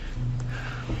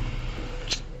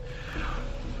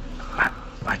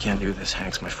 I can't do this.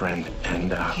 Hank's my friend, and, He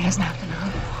doesn't have to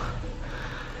know.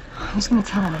 Who's gonna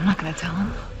tell him? I'm not gonna tell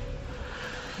him.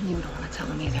 And you don't want to tell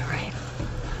him either, right?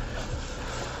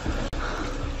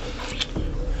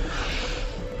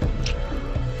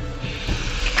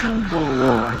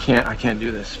 Whoa, I can't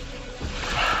do this.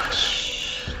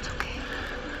 Shh, it's okay.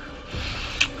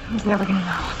 He's never gonna know,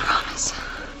 I promise.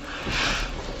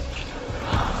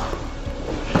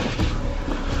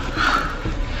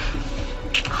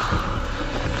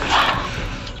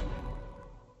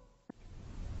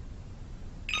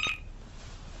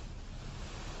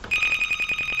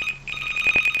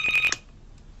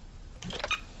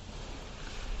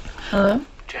 Hello?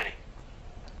 Jenny.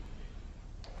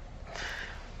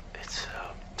 It's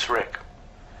Rick.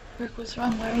 Rick, what's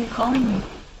wrong? Why are you calling me?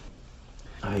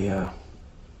 I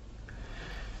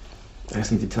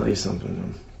just need to tell you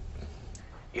something.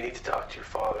 You need to talk to your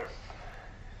father.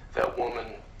 That woman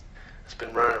has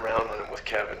been running around on him with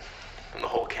Kevin, and the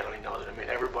whole county knows it. I mean,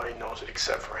 everybody knows it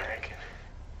except for Hank.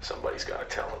 Somebody's got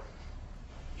to tell him.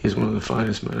 He's one of the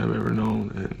finest men I've ever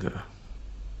known, and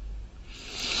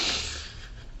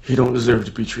he don't deserve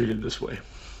to be treated this way.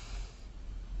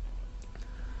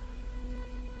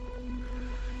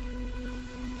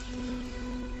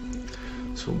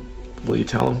 So, will you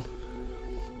tell him?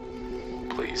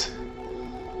 Please.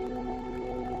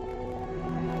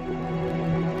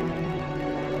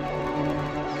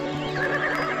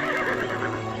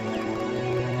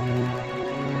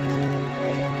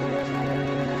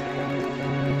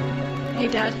 Hey,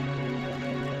 Dad.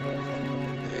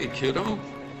 Hey, kiddo.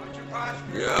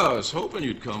 Yeah, I was hoping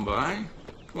you'd come by.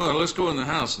 Come on, let's go in the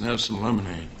house and have some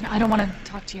lemonade. No, I don't want to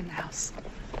talk to you in the house.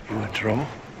 You in trouble?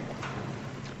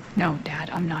 No, Dad,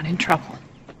 I'm not in trouble.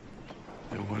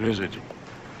 Then what is it?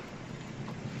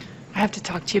 I have to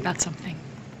talk to you about something.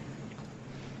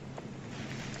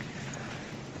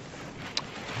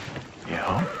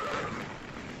 Yeah?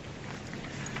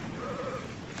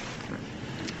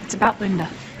 It's about Linda.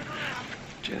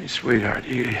 Jenny, sweetheart,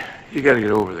 you gotta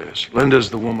get over this. Linda's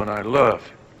the woman I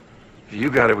love. You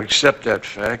gotta accept that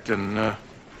fact and,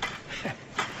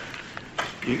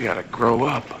 you gotta grow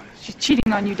up. She's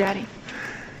cheating on you, Daddy.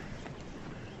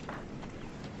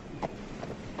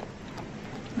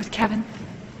 With Kevin.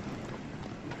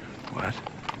 What?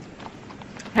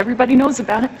 Everybody knows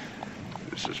about it.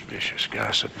 This is vicious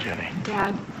gossip, Jenny.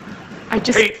 Dad, I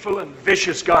just... Hateful and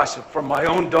vicious gossip from my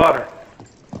own daughter.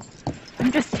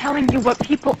 I'm just telling you what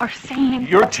people are saying.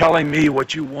 You're telling me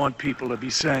what you want people to be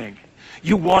saying.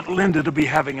 You want Linda to be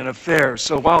having an affair,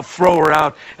 so I'll throw her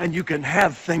out and you can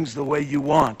have things the way you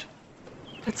want.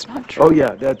 That's not true. Oh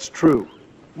yeah, that's true.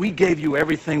 We gave you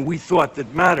everything we thought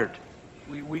that mattered.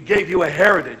 We gave you a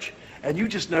heritage, and you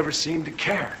just never seemed to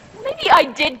care. Maybe I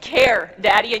did care,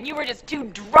 Daddy, and you were just too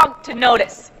drunk to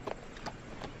notice.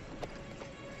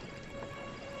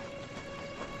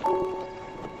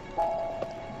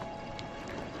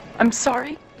 I'm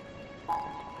sorry.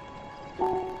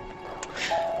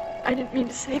 I didn't mean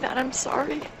to say that. I'm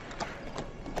sorry.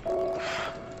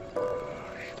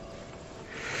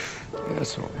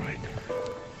 That's all right.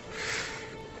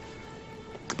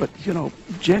 But, you know,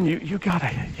 Jen, you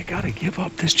gotta give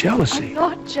up this jealousy. I'm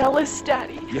not jealous,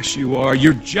 Daddy. Yes, you are.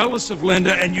 You're jealous of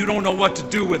Linda, and you don't know what to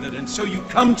do with it. And so you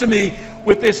come to me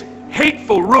with this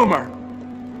hateful rumor.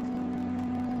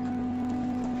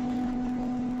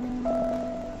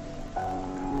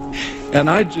 And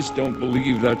I just don't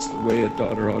believe that's the way a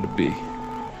daughter ought to be.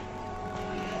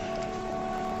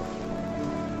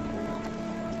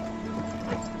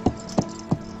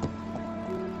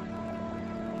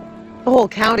 The whole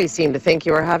county seemed to think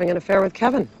you were having an affair with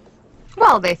Kevin.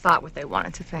 Well, they thought what they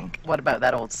wanted to think. What about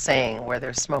that old saying, where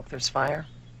there's smoke, there's fire?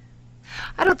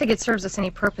 I don't think it serves us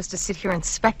any purpose to sit here and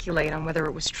speculate on whether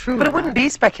it was true But or it wouldn't not. be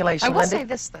speculation, I will Linda. say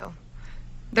this, though.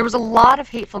 There was a lot of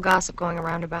hateful gossip going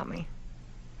around about me.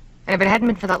 And if it hadn't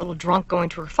been for that little drunk going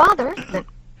to her father, then...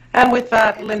 And with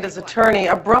that, Linda's attorney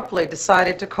abruptly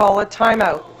decided to call a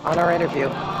timeout on our interview.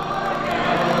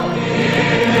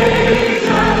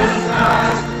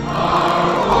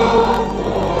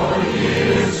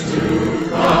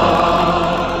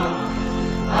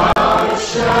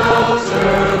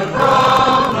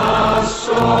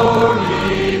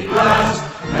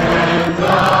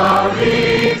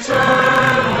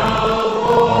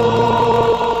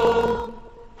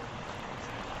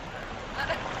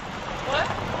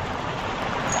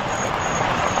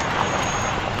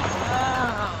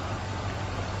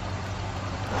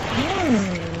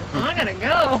 I gotta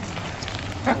go.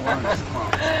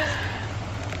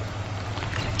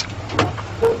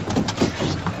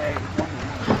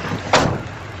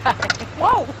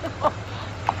 Whoa!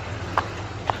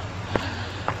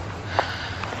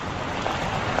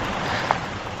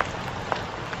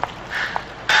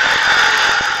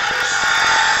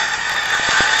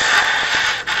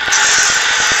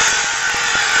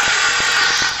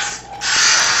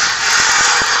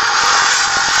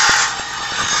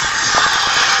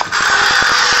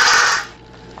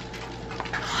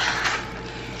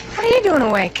 What are you doing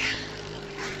awake?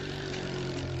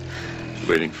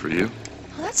 Waiting for you.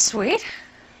 Well, that's sweet.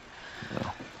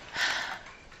 Well.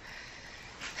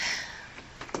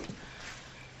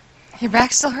 Your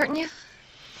back still hurting you?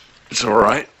 It's all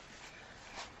right.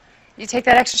 You take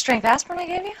that extra strength aspirin I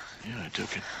gave you? Yeah, I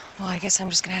took it. Well, I guess I'm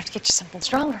just gonna have to get you something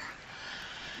stronger.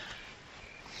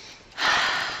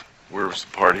 Where was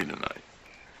the party tonight?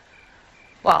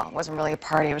 Well, it wasn't really a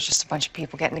party. It was just a bunch of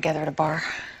people getting together at a bar.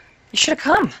 You should have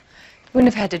come. You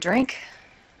wouldn't have had to drink.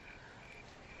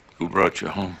 Who brought you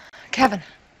home? Kevin.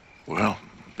 Well,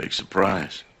 big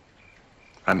surprise.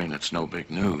 I mean, it's no big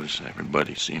news.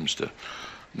 Everybody seems to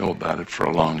know about it for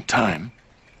a long time.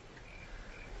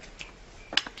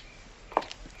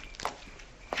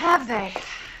 Have they?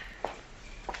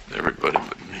 Everybody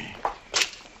but me.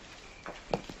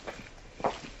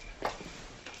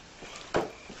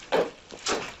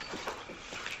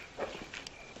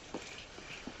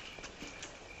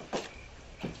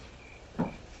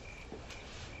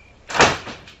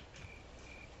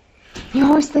 You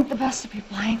always think the best of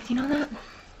people, Hank. You know that?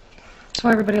 That's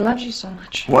why everybody loves you so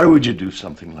much. Why would you do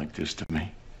something like this to me?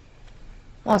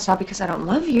 Well, it's not because I don't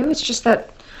love you. It's just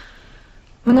that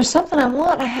when there's something I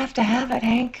want, I have to have it,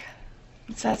 Hank.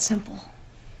 It's that simple.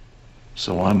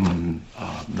 So I'm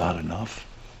not enough?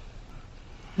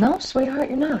 No, sweetheart,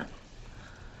 you're not.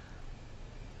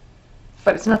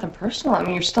 But it's nothing personal. I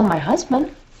mean, you're still my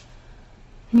husband.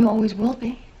 And you always will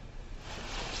be.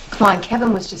 Come on,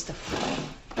 Kevin was just a fool.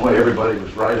 Boy, everybody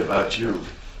was right about you.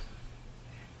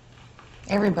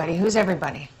 Everybody? Who's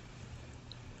everybody?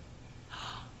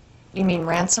 You mean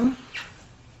Ransom?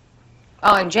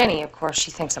 Oh, and Jenny, of course,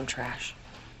 she thinks I'm trash.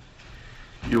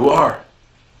 You are.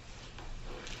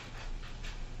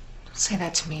 Don't say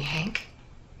that to me, Hank.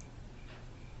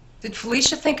 Did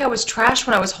Felicia think I was trash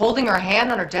when I was holding her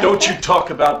hand on her deathbed? Don't you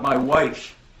talk about my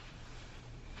wife.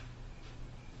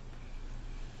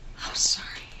 I'm sorry.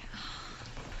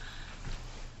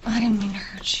 I didn't mean to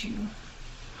hurt you.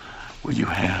 Well, you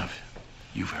have.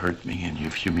 You've hurt me and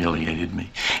you've humiliated me.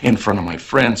 In front of my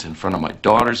friends, in front of my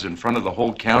daughters, in front of the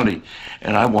whole county.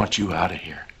 And I want you out of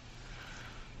here.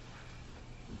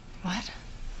 What?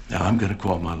 Now, I'm going to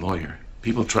call my lawyer.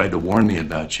 People tried to warn me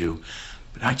about you,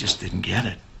 but I just didn't get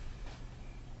it.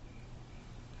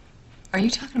 Are you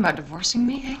talking about divorcing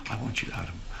me, Hank? I want you out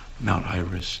of Mount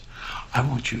Iris. I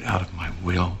want you out of my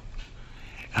will.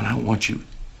 And I want you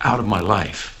out of my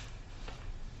life.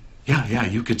 Yeah,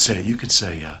 you could say,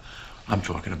 I'm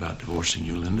talking about divorcing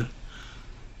you, Linda.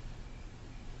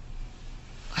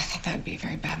 I think that would be a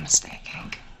very bad mistake,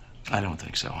 Hank. I don't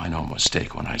think so. I know a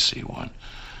mistake when I see one.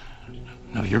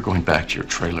 No, you're going back to your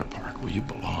trailer park where you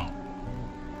belong.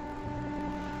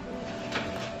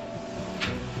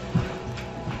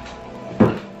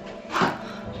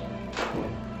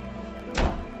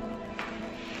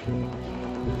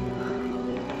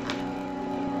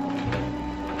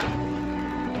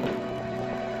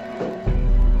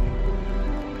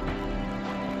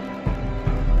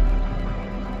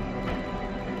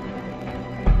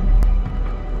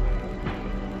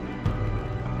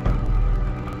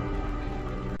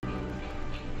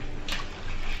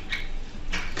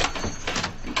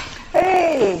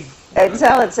 Egg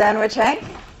salad sandwich, Hank?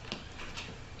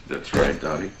 That's right,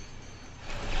 Dottie.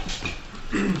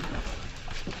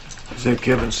 Is that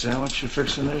Kevin's sandwich you're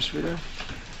fixing there, sweetheart?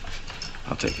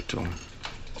 I'll take it to him.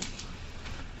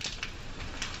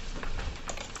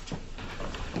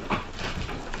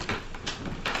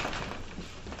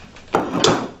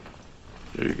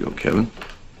 There you go, Kevin.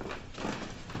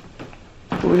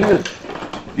 Go ahead.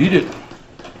 Eat it.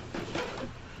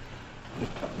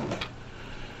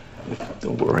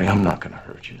 Don't worry, I'm not going to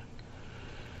hurt you.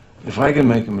 If I can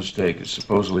make a mistake as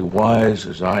supposedly wise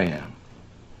as I am,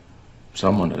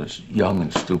 someone as young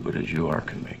and stupid as you are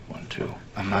can make one too.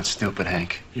 I'm not stupid,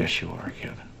 Hank. Yes, you are,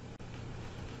 Kevin.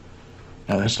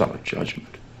 Now, that's not a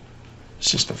judgment. It's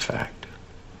just a fact.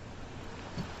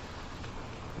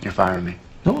 You're firing me?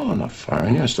 No, I'm not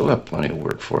firing you. I still have plenty of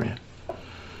work for you.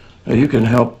 Now, you can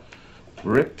help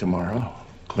Rick tomorrow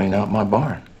clean out my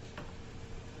barn.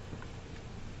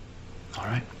 All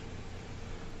right.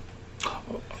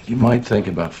 You might think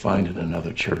about finding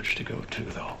another church to go to,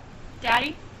 though.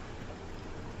 Daddy?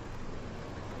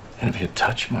 And if you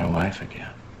touch my wife again,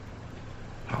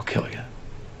 I'll kill you.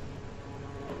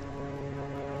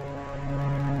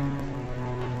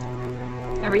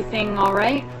 Everything all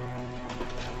right?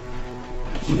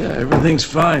 Yeah, everything's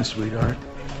fine, sweetheart.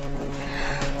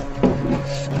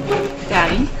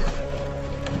 Daddy?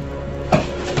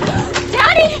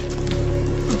 Daddy!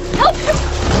 Help him!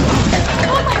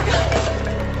 Oh my God!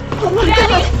 Oh my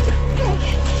Daddy! God!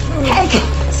 Hank,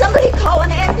 somebody call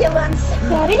an ambulance.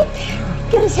 Daddy,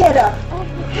 get his head up. Oh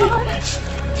my God!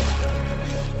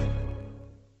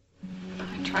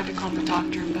 I tried to call the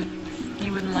doctor, but he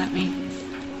wouldn't let me.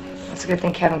 It's a good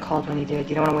thing Kevin called when he did.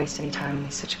 You don't want to waste any time in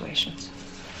these situations.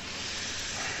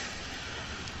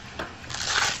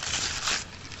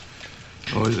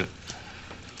 What is it?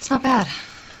 It's not bad.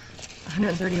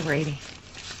 130/80.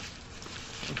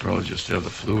 I'll probably just have the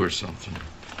flu or something.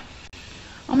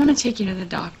 I'm gonna take you to the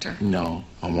doctor. No,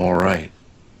 I'm all right.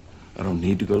 I don't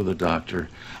need to go to the doctor.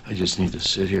 I just need to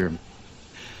sit here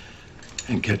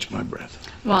and catch my breath.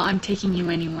 Well, I'm taking you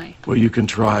anyway. Well, you can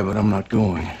try, but I'm not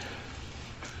going.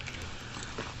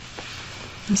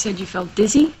 You said you felt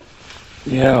dizzy?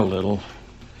 Yeah, a little.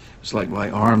 It's like my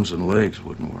arms and legs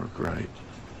wouldn't work right.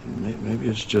 Maybe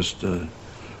it's just a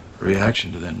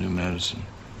reaction to that new medicine.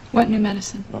 What new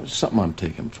medicine? Well, it's something I'm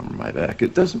taking from my back.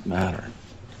 It doesn't matter.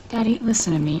 Daddy,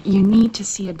 listen to me. You need to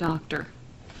see a doctor.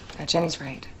 Jenny's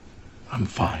right. I'm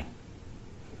fine.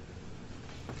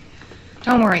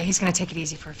 Don't worry, he's gonna take it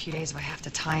easy for a few days if I have to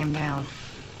tie him down.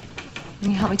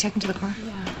 Can you help me take him to the car?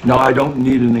 Yeah. No, I don't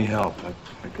need any help.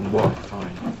 I can walk fine.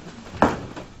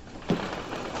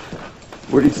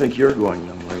 Where do you think you're going,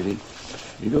 young lady?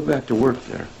 You go back to work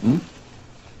there, hmm?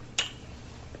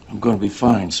 I'm going to be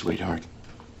fine, sweetheart.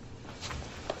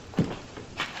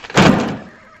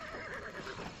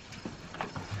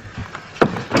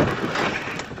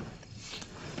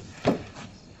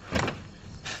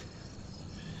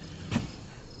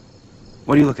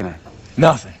 What are you looking at?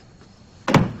 Nothing.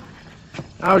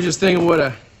 I was just thinking what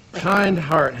a kind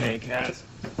heart Hank has.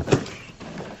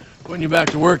 Putting you back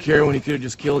to work here when he could have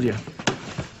just killed you.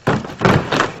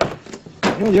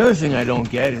 You know, the other thing I don't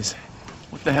get is,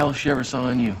 what the hell she ever saw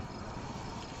in you?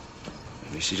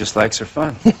 Maybe she just likes her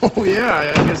fun. Oh,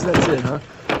 yeah, I guess that's it, huh?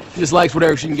 She just likes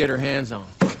whatever she can get her hands on.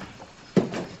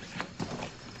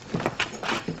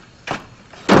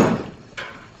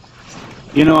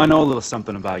 You know, I know a little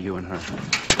something about you and her.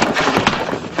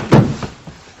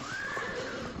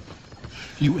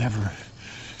 You ever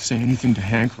say anything to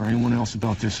Hank or anyone else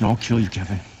about this, and I'll kill you,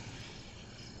 Kevin.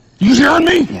 You hearing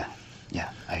me? Yeah,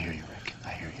 I hear you, Rick. I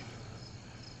hear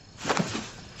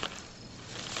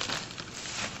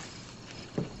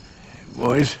you.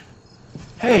 Boys.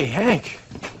 Hey, Hank.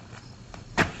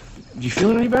 You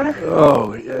feeling any better?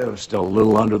 Oh, yeah, I was still a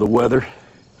little under the weather.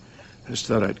 Just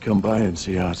thought I'd come by and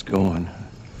see how it's going.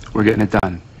 We're getting it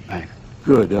done, Hank.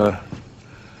 Good.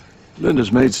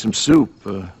 Linda's made some soup.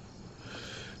 I'd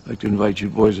like to invite you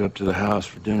boys up to the house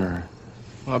for dinner.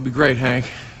 Well, that'd be great, Hank.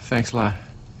 Thanks a lot.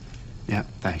 Yeah,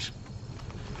 thanks.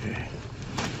 Okay.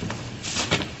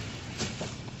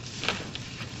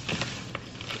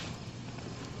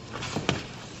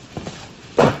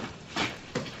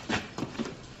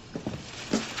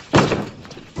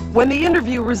 When the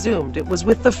interview resumed, it was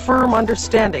with the firm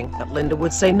understanding that Linda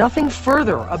would say nothing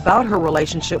further about her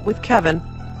relationship with Kevin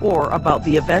or about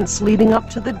the events leading up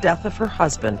to the death of her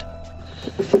husband.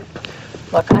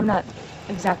 Look, I'm not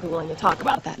exactly willing to talk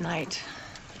about that night,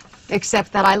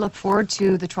 except that I look forward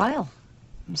to the trial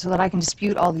so that I can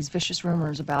dispute all these vicious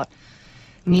rumors about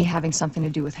me having something to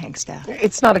do with Hank's death.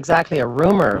 It's not exactly a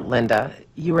rumor, Linda.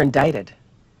 You were indicted.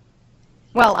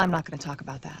 Well, I'm not going to talk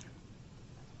about that.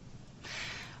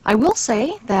 I will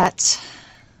say that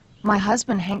my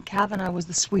husband, Hank Kavanaugh, was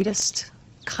the sweetest,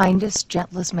 kindest,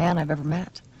 gentlest man I've ever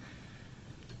met.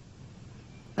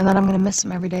 And that I'm going to miss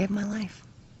him every day of my life.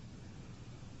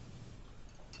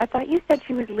 I thought you said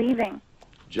she was leaving.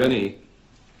 Jenny,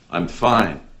 I'm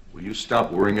fine. Will you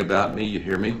stop worrying about me? You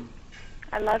hear me?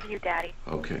 I love you, Daddy.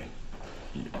 Okay.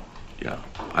 Yeah,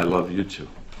 I love you too.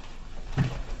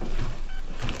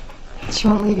 She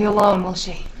won't leave you alone, will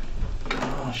she?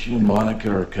 Oh, she and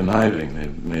Monica are conniving.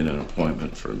 They've made an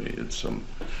appointment for me at some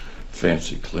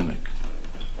fancy clinic.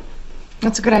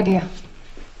 That's a good idea.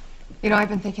 You know, I've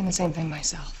been thinking the same thing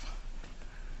myself.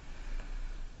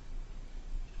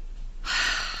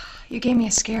 You gave me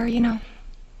a scare, you know.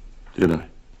 Did I?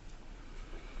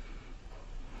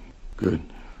 Good.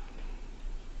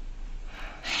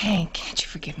 Hank, can't you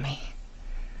forgive me?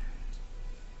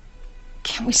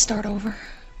 Can't we start over?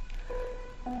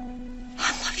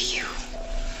 I love you.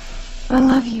 I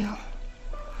love you.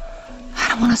 I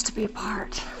don't want us to be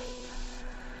apart.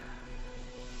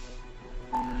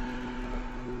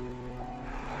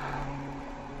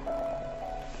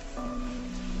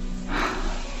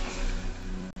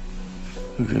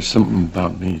 Look, there's something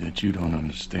about me that you don't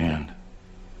understand.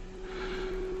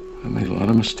 I made a lot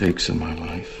of mistakes in my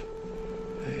life.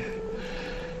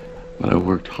 But I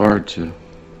worked hard to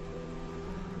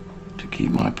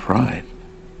keep my pride.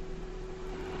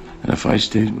 And if I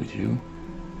stayed with you,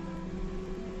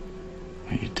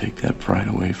 you'd take that pride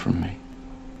away from me.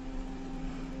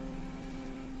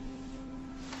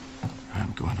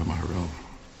 I'm going to my room.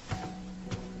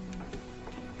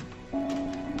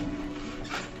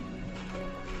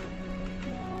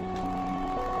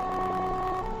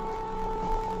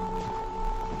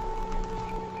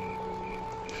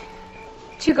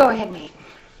 You go ahead and eat.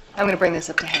 I'm going to bring this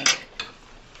up to Hank.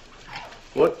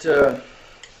 What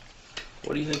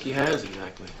do you think he has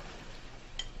exactly?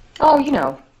 Oh, you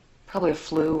know, probably a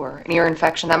flu or an ear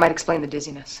infection. That might explain the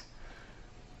dizziness.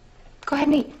 Go ahead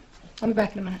and eat. I'll be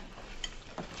back in a minute.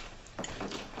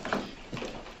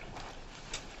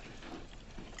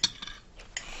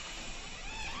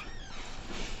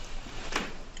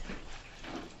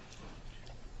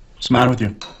 What's the matter with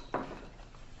you?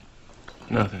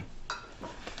 Nothing.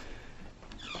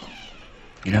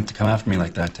 You didn't have to come after me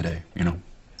like that today, you know?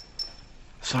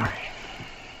 Sorry.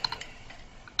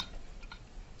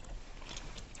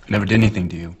 I never did anything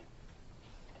to you.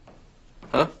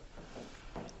 Huh?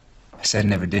 I said I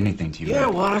never did anything to you. Yeah,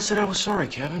 well, I said I was sorry,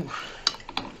 Kevin.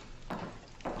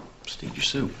 Just eat your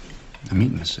soup. I'm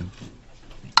eating the soup.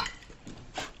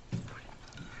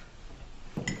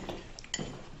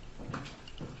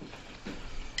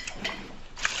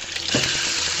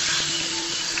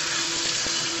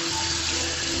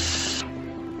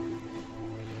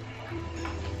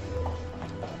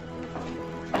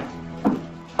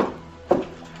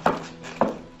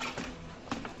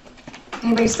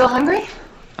 Anybody still hungry?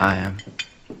 I am.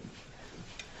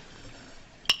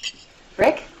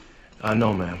 Rick?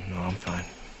 No, ma'am. No, I'm fine.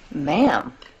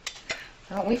 Ma'am.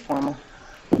 Aren't we formal?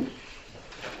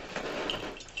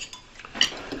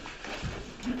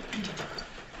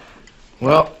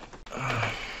 Well,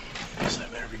 guess I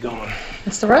better be going.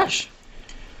 What's the rush?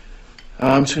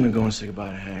 I'm just gonna go and say goodbye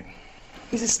to Hank.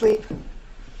 He's asleep.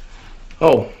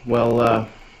 Oh, well,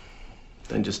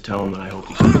 then just tell him that I hope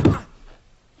he's...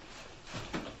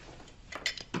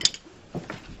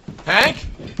 Hank?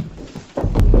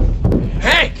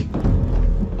 Hank!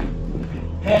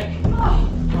 Hank! Oh,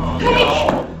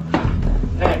 no.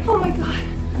 Hank! Oh my God.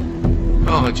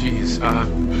 Oh, jeez.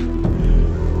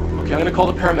 Okay, I'm gonna call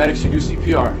the paramedics. You do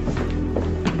CPR.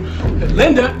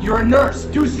 Linda, you're a nurse.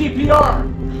 Do CPR.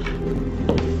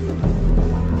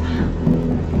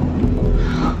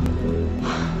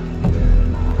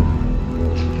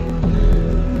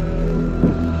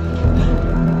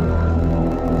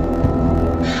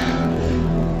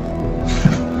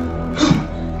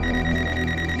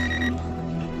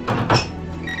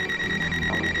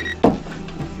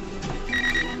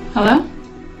 Hello?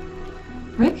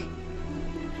 Rick?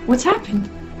 What's happened?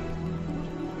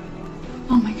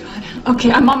 Oh my God. Okay,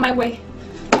 I'm on my way.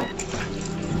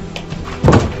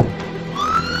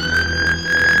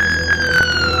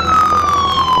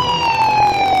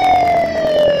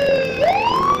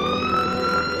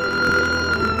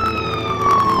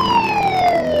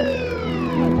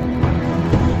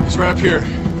 He's right up here.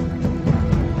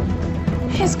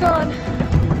 He's gone.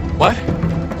 What?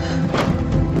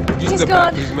 He's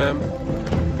gone. Please, ma'am.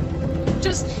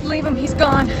 Just leave him. He's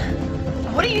gone.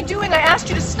 What are you doing? I asked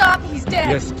you to stop. He's dead.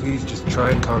 Yes, please, just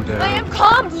try and calm down. I am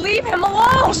calmed. Leave him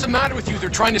alone. What's the matter with you? They're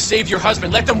trying to save your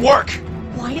husband. Let them work.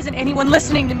 Why isn't anyone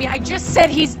listening to me? I just said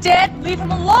he's dead. Leave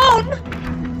him alone.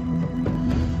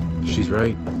 She's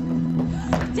right.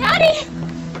 Daddy!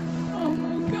 Oh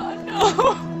my God, no.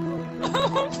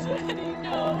 Oh, Daddy,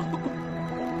 no.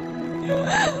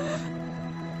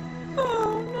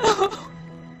 Oh, no.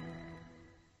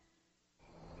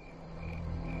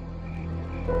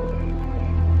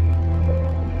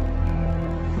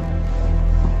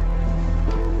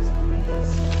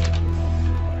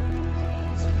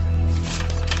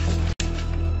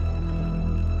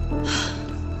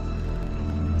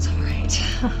 It's all right.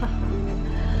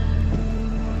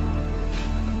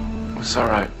 It's all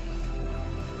right.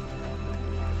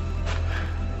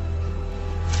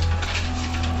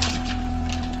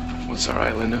 What's all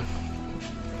right, Linda?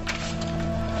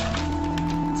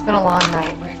 It's been a long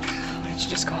night, Rick. Why don't you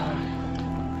just go home?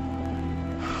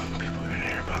 People are gonna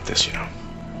hear about this, you know.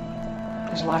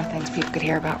 There's a lot of things people could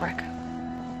hear about, Rick.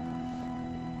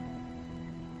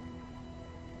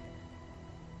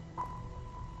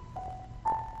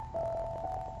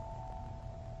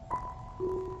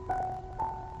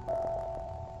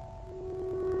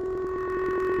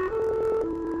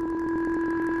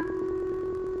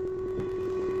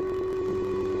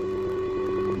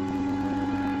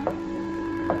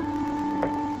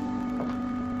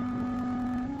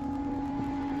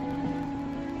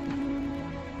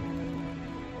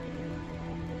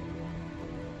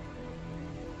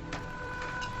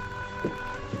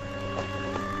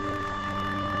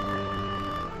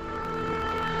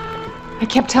 I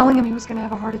kept telling him he was going to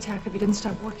have a heart attack if he didn't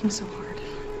stop working so hard.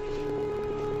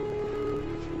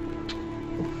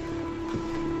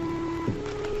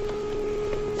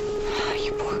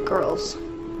 You poor girls.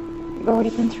 You've already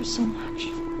been through so much.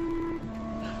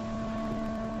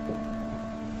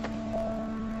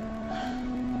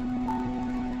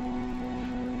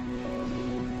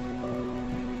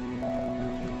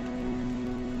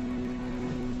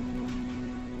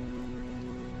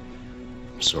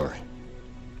 I'm sorry.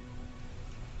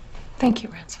 Thank you,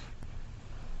 Ransom.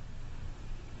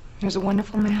 He was a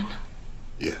wonderful man.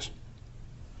 Yes.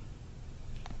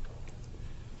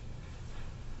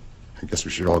 I guess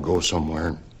we should all go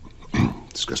somewhere and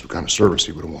discuss what kind of service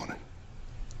he would have wanted.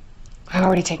 I've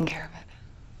already taken care of it.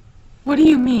 What do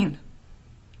you mean?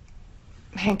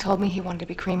 Hank told me he wanted to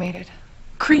be cremated.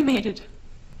 Cremated?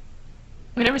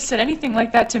 We never said anything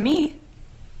like that to me.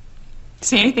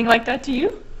 Say anything like that to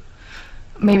you?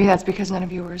 Maybe that's because none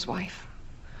of you were his wife.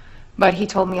 But he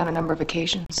told me on a number of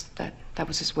occasions that that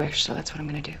was his wish, so that's what I'm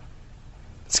going to do.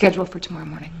 It's scheduled for tomorrow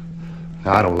morning.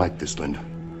 Now, I don't like this, Linda.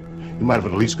 You might have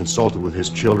at least consulted with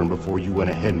his children before you went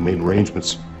ahead and made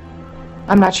arrangements.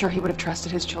 I'm not sure he would have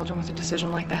trusted his children with a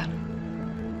decision like that.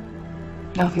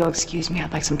 Now, if you'll excuse me,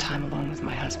 I'd like some time alone with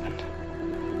my husband.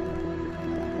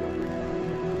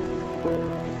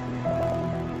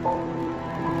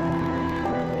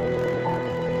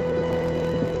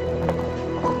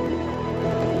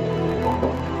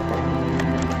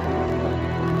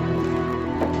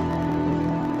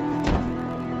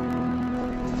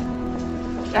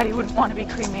 Daddy wouldn't want to be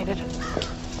cremated.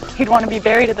 He'd want to be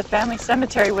buried at the family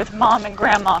cemetery with Mom and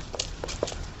Grandma.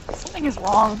 Something is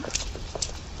wrong.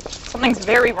 Something's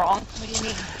very wrong. What do you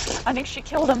mean? I think she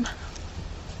killed him.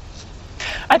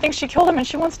 I think she killed him and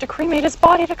she wants to cremate his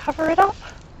body to cover it up.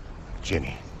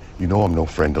 Jenny, you know I'm no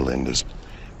friend of Linda's,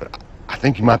 but I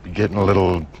think you might be getting a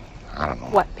little, I don't know.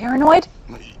 What, paranoid?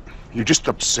 You're just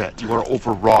upset. You are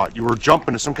overwrought. You are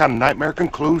jumping to some kind of nightmare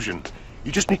conclusion.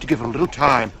 You just need to give it a little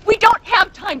time. We don't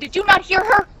have time. Did you not hear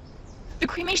her? The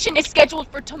cremation is scheduled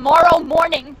for tomorrow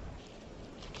morning.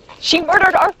 She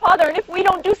murdered our father, and if we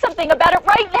don't do something about it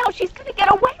right now, she's going to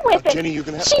get away with it. Jenny, you're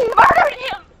going to have... She murdered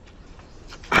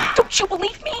him! Don't you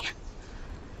believe me?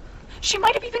 She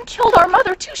might have even killed our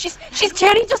mother, too. She's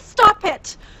Jenny, just stop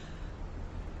it.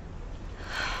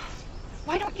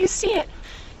 Why don't you see it?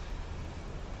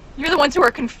 You're the ones who are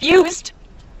confused.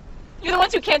 You're the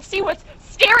ones who can't see what's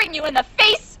staring you in the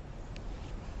face.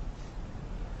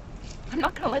 I'm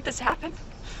not going to let this happen.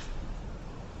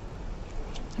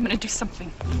 I'm going to do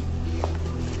something.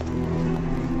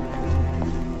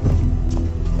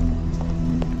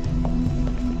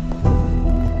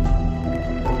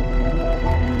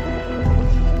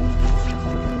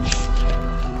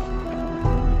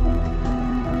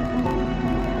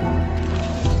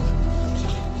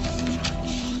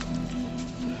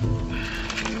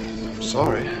 I'm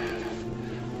sorry.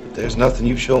 But there's nothing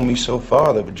you've shown me so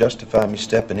far that would justify me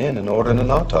stepping in and ordering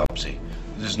an autopsy.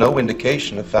 There's no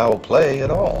indication of foul play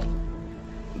at all.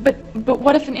 But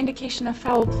what if an indication of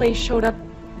foul play showed up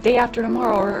day after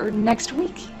tomorrow or next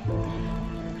week?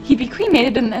 He'd be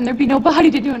cremated and there'd be no body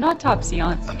to do an autopsy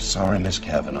on. I'm sorry, Miss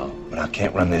Cavanaugh, but I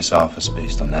can't run this office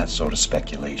based on that sort of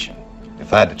speculation.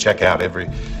 If I had to check out every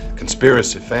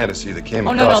conspiracy fantasy that came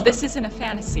across... Oh, no, this isn't a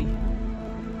fantasy.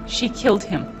 She killed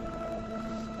him.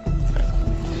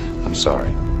 I'm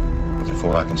sorry, but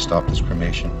before I can stop this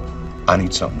cremation, I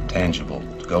need something tangible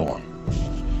to go on.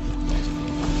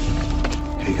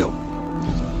 Here you go.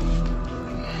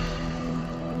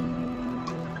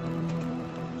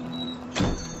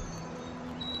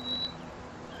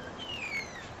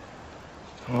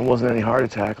 Well, it wasn't any heart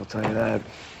attack, I'll tell you that.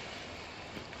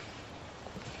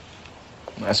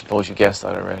 I suppose you guessed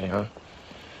that already, huh?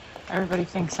 Everybody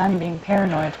thinks I'm being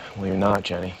paranoid. Well, you're not,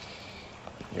 Jenny.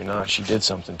 You're not. She did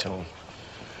something to him.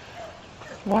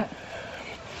 What?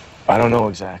 I don't know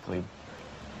exactly,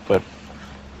 but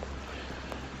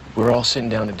we're all sitting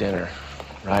down to dinner,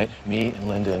 right? Me and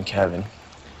Linda and Kevin.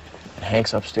 And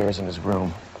Hank's upstairs in his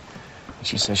room. And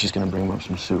she says she's going to bring him up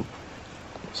some soup.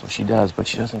 So she does, but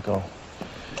she doesn't go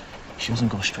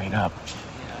straight up.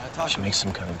 She makes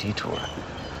some kind of detour.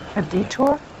 A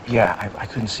detour? Yeah, I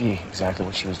couldn't see exactly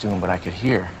what she was doing, but I could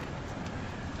hear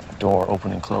the door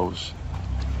open and close.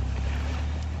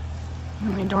 The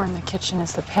only door in the kitchen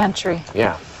is the pantry.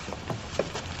 Yeah.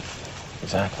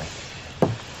 Exactly.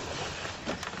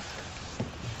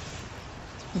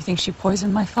 You think she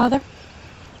poisoned my father?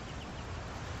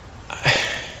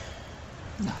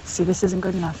 No, see, this isn't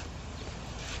good enough.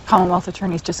 Commonwealth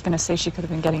attorney's just going to say she could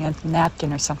have been getting a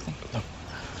napkin or something. Look,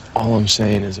 all I'm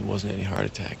saying is it wasn't any heart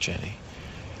attack, Jenny.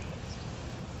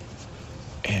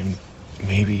 And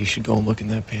maybe you should go and look in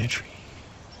that pantry.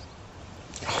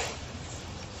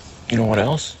 You know what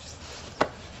else?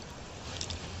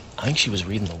 I think she was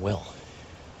reading the will.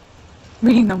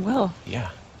 Reading the will? Yeah.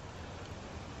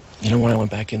 You know when I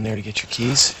went back in there to get your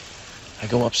keys? I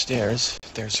go upstairs,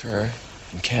 there's her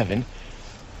and Kevin,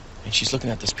 and she's looking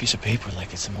at this piece of paper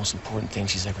like it's the most important thing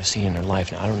she's ever seen in her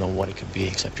life. Now, I don't know what it could be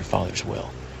except your father's will.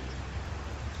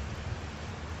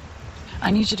 I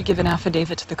need you to give an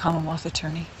affidavit to the Commonwealth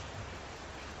attorney.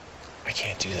 I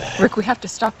can't do that. Rick, we have to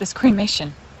stop this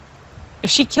cremation. If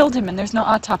she killed him and there's no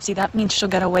autopsy, that means she'll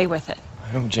get away with it.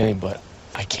 I know, Jenny, but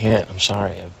I can't. I'm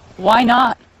sorry. Why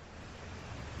not?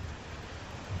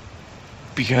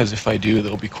 Because if I do,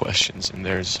 there'll be questions, and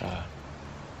there's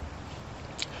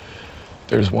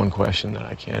one question that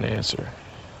I can't answer.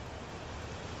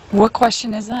 What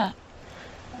question is that?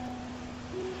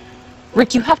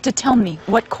 Rick, you have to tell me.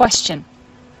 What question?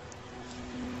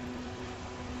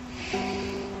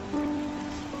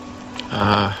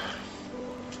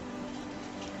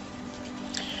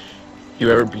 You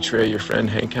ever betray your friend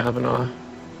Hank Kavanaugh?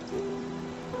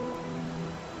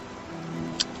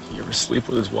 You ever sleep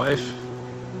with his wife?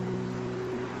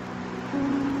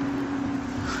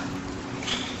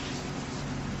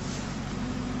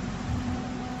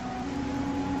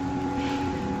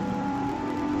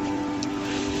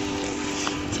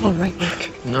 It's all right,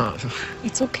 Rick. No.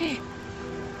 It's okay.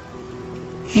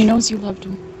 He knows you loved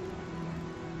him.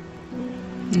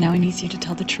 Now he needs you to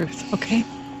tell the truth, okay?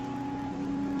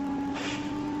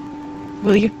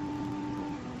 Will you?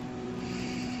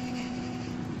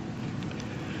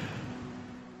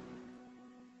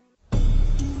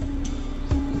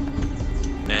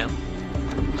 Ma'am?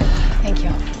 Thank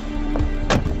you.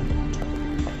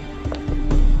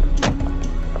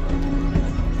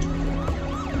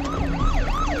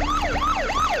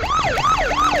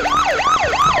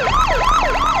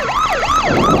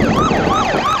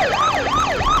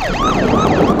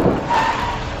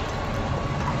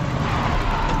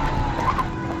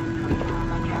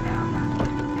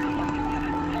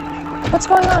 What's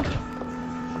going on?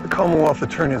 The Commonwealth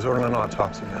attorney is ordering an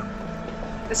autopsy now.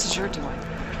 This is your doing.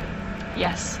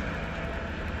 Yes.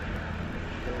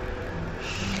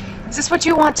 Is this what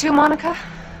you want too, Monica?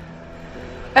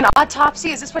 An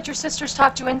autopsy? Is this what your sisters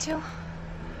talked you into?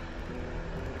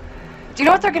 Do you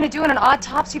know what they're gonna do in an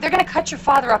autopsy? They're gonna cut your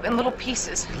father up in little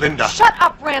pieces. Linda. Shut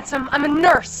up, Ransom. I'm a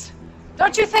nurse.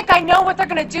 Don't you think I know what they're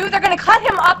gonna do? They're gonna cut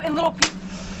him up in little pieces.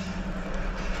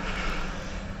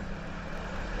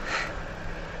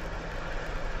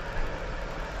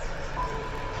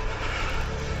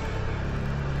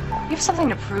 You have something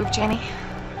to prove, Jenny.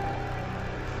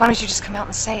 Why don't you just come out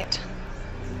and say it?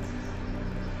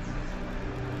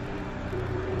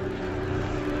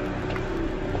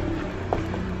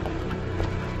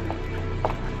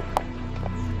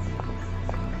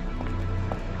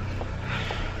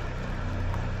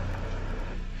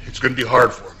 It's going to be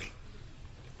hard for me.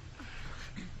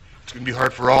 It's going to be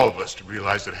hard for all of us to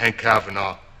realize that Hank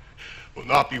Kavanaugh will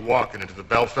not be walking into the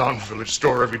Bell Fountain Village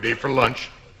store every day for lunch.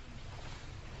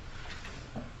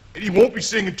 And he won't be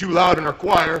singing too loud in our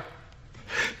choir.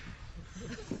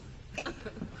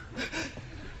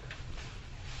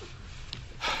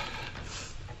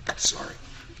 Sorry.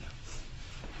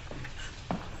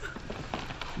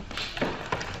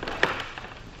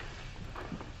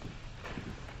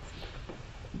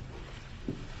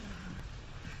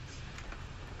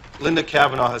 Linda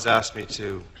Kavanaugh has asked me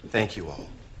to thank you all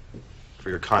for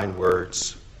your kind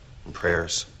words and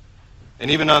prayers.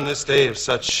 And even on this day of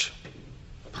such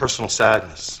personal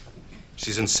sadness,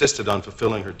 she's insisted on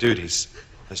fulfilling her duties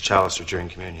as chalicer during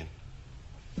communion.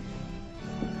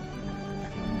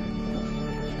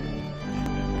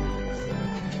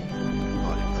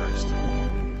 Body of Christ.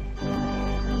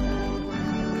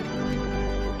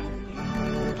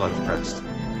 Blood of Christ.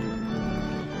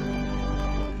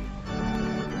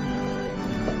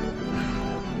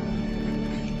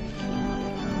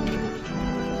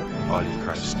 Body of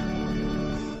Christ.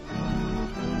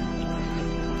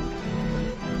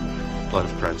 Blood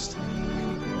of Christ.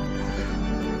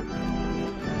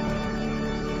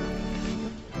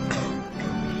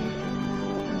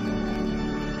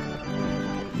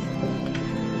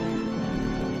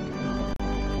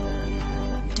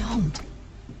 Don't.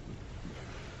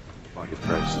 Body of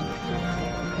Christ.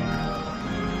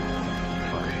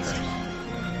 Body of Christ.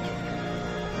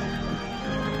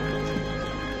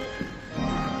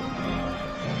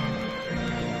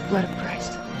 Blood of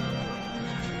Christ.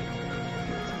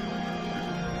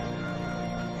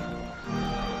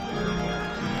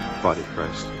 Body of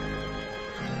Christ.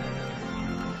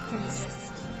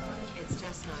 It's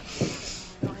just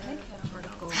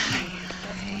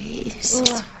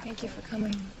not. Thank you for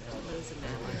coming.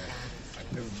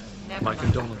 My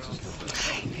condolences.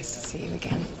 Hi, nice to see you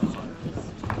again.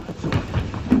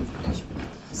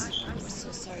 I'm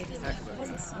so sorry that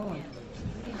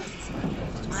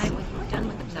we're done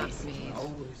with the not for me.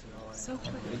 So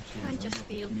quick. I just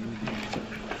feel.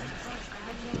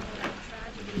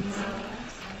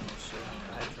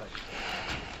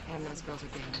 And those girls are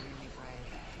being really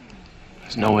bright.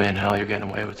 There's no way in hell you're getting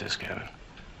away with this, Kevin.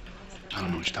 I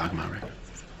don't know what you're talking about, Rick.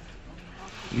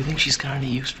 You think she's got any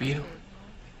use for you?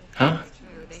 Huh?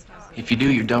 If you do,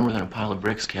 you're dumber than a pile of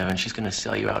bricks, Kevin. She's gonna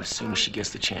sell you out as soon as she gets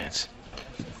the chance.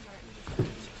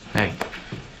 Hey,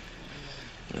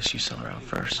 unless you sell her out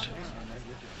first.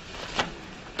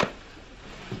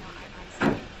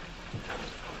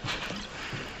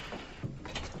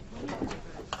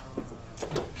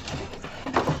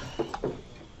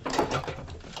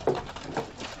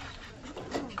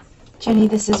 Jenny,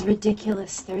 this is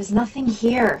ridiculous. There's nothing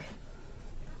here.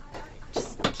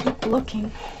 Just keep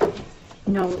looking.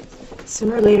 No,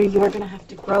 sooner or later you're gonna have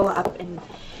to grow up and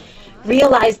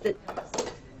realize that...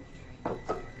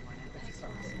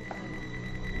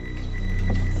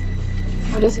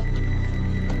 What is it?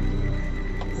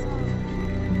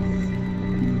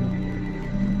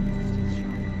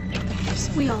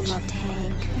 We all loved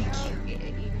Hank.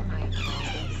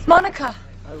 Monica!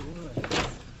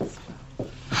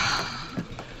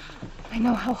 I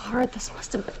know how hard this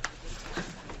must have been.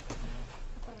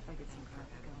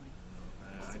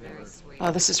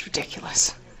 Oh, this is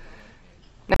ridiculous.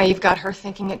 Now you've got her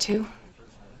thinking it too?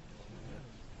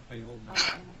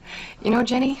 You know,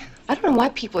 Jenny, I don't know why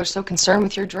people are so concerned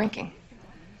with your drinking.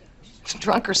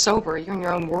 Drunk or sober, you're in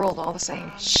your own world all the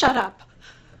same. Shut up.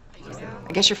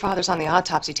 I guess your father's on the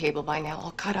autopsy table by now,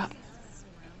 all cut up.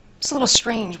 It's a little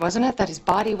strange, wasn't it, that his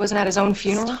body wasn't at his own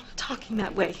funeral? Stop talking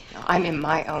that way. No, I'm in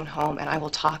my own home, and I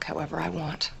will talk however I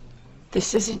want.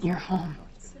 This isn't your home.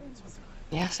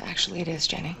 Yes, actually it is,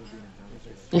 Jenny.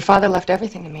 Your father left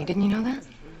everything to me, didn't you know that?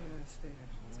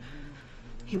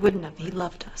 He wouldn't have. He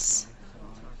loved us.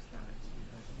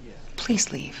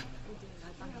 Please leave.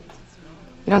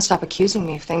 You don't stop accusing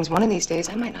me of things, one of these days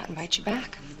I might not invite you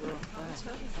back.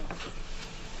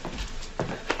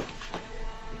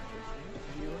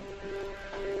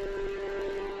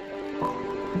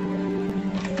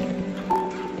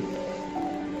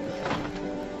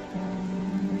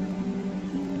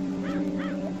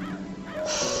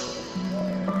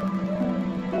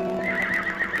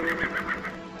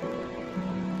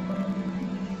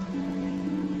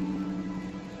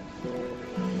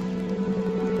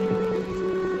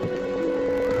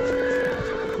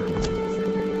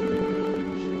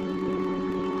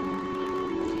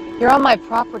 You're on my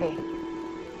property.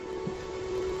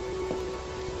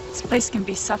 This place can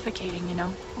be suffocating, you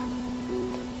know?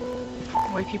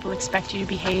 The way people expect you to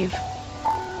behave.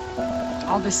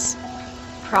 All this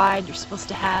pride you're supposed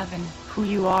to have in who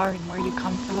you are and where you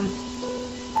come from.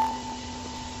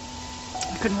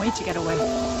 I couldn't wait to get away.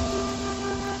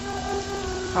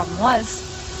 The problem was,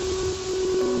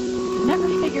 I could never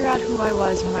figure out who I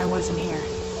was when I wasn't here.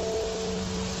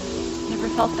 Never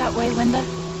felt that way, Linda?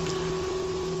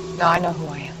 No, I know who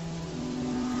I am.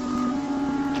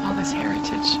 All this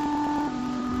heritage.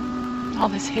 All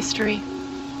this history.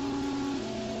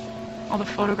 All the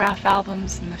photograph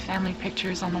albums and the family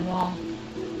pictures on the wall.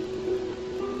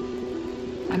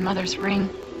 My mother's ring.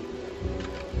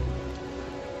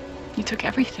 You took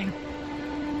everything.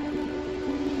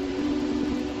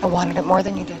 I wanted it more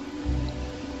than you did.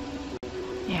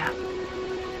 Yeah.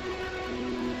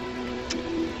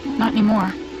 Not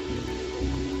anymore.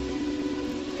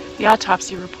 The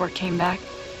autopsy report came back.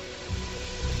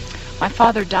 My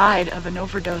father died of an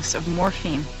overdose of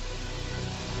morphine.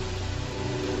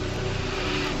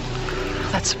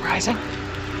 That's surprising.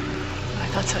 I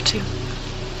thought so too.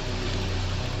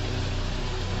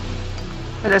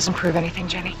 That doesn't prove anything,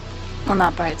 Jenny. Well,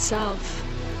 not by itself.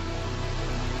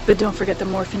 But don't forget the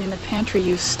morphine in the pantry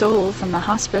you stole from the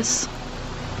hospice.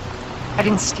 I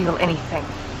didn't steal anything.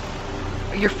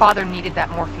 Your father needed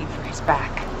that morphine for his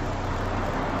back.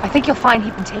 I think you'll find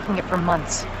he'd been taking it for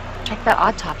months. Check that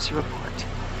autopsy report.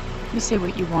 You say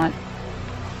what you want.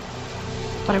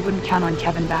 But I wouldn't count on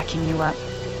Kevin backing you up.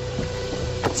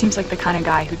 Seems like the kind of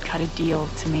guy who'd cut a deal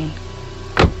to me.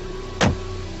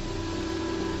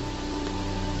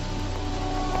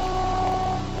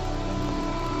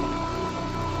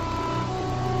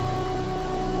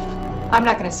 I'm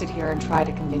not going to sit here and try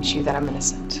to convince you that I'm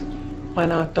innocent. Why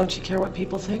not? Don't you care what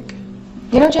people think?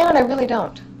 You know, Janet, I really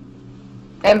don't.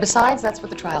 And besides, that's what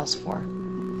the trial's for.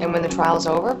 And when the trial's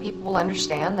over, people will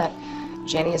understand that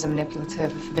Jenny is a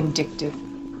manipulative, vindictive...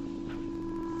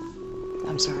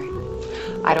 I'm sorry.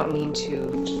 I don't mean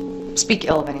to speak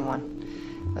ill of anyone.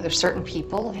 But there's certain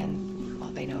people, and, well,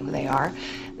 they know who they are,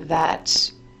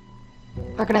 that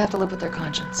are going to have to live with their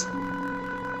conscience.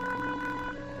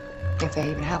 If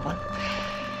they even have one.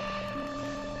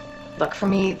 Look, for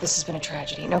me, this has been a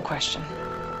tragedy, no question.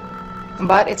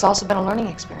 But it's also been a learning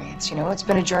experience, you know? It's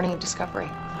been a journey of discovery.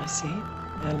 I see.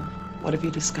 And what have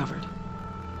you discovered?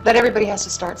 That everybody has to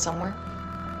start somewhere.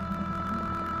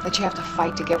 That you have to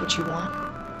fight to get what you want.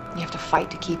 You have to fight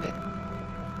to keep it.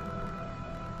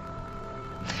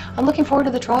 I'm looking forward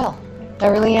to the trial. I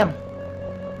really am.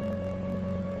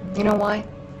 You know why?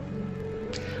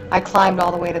 I climbed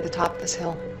all the way to the top of this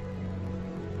hill.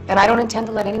 And I don't intend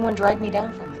to let anyone drag me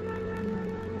down from it.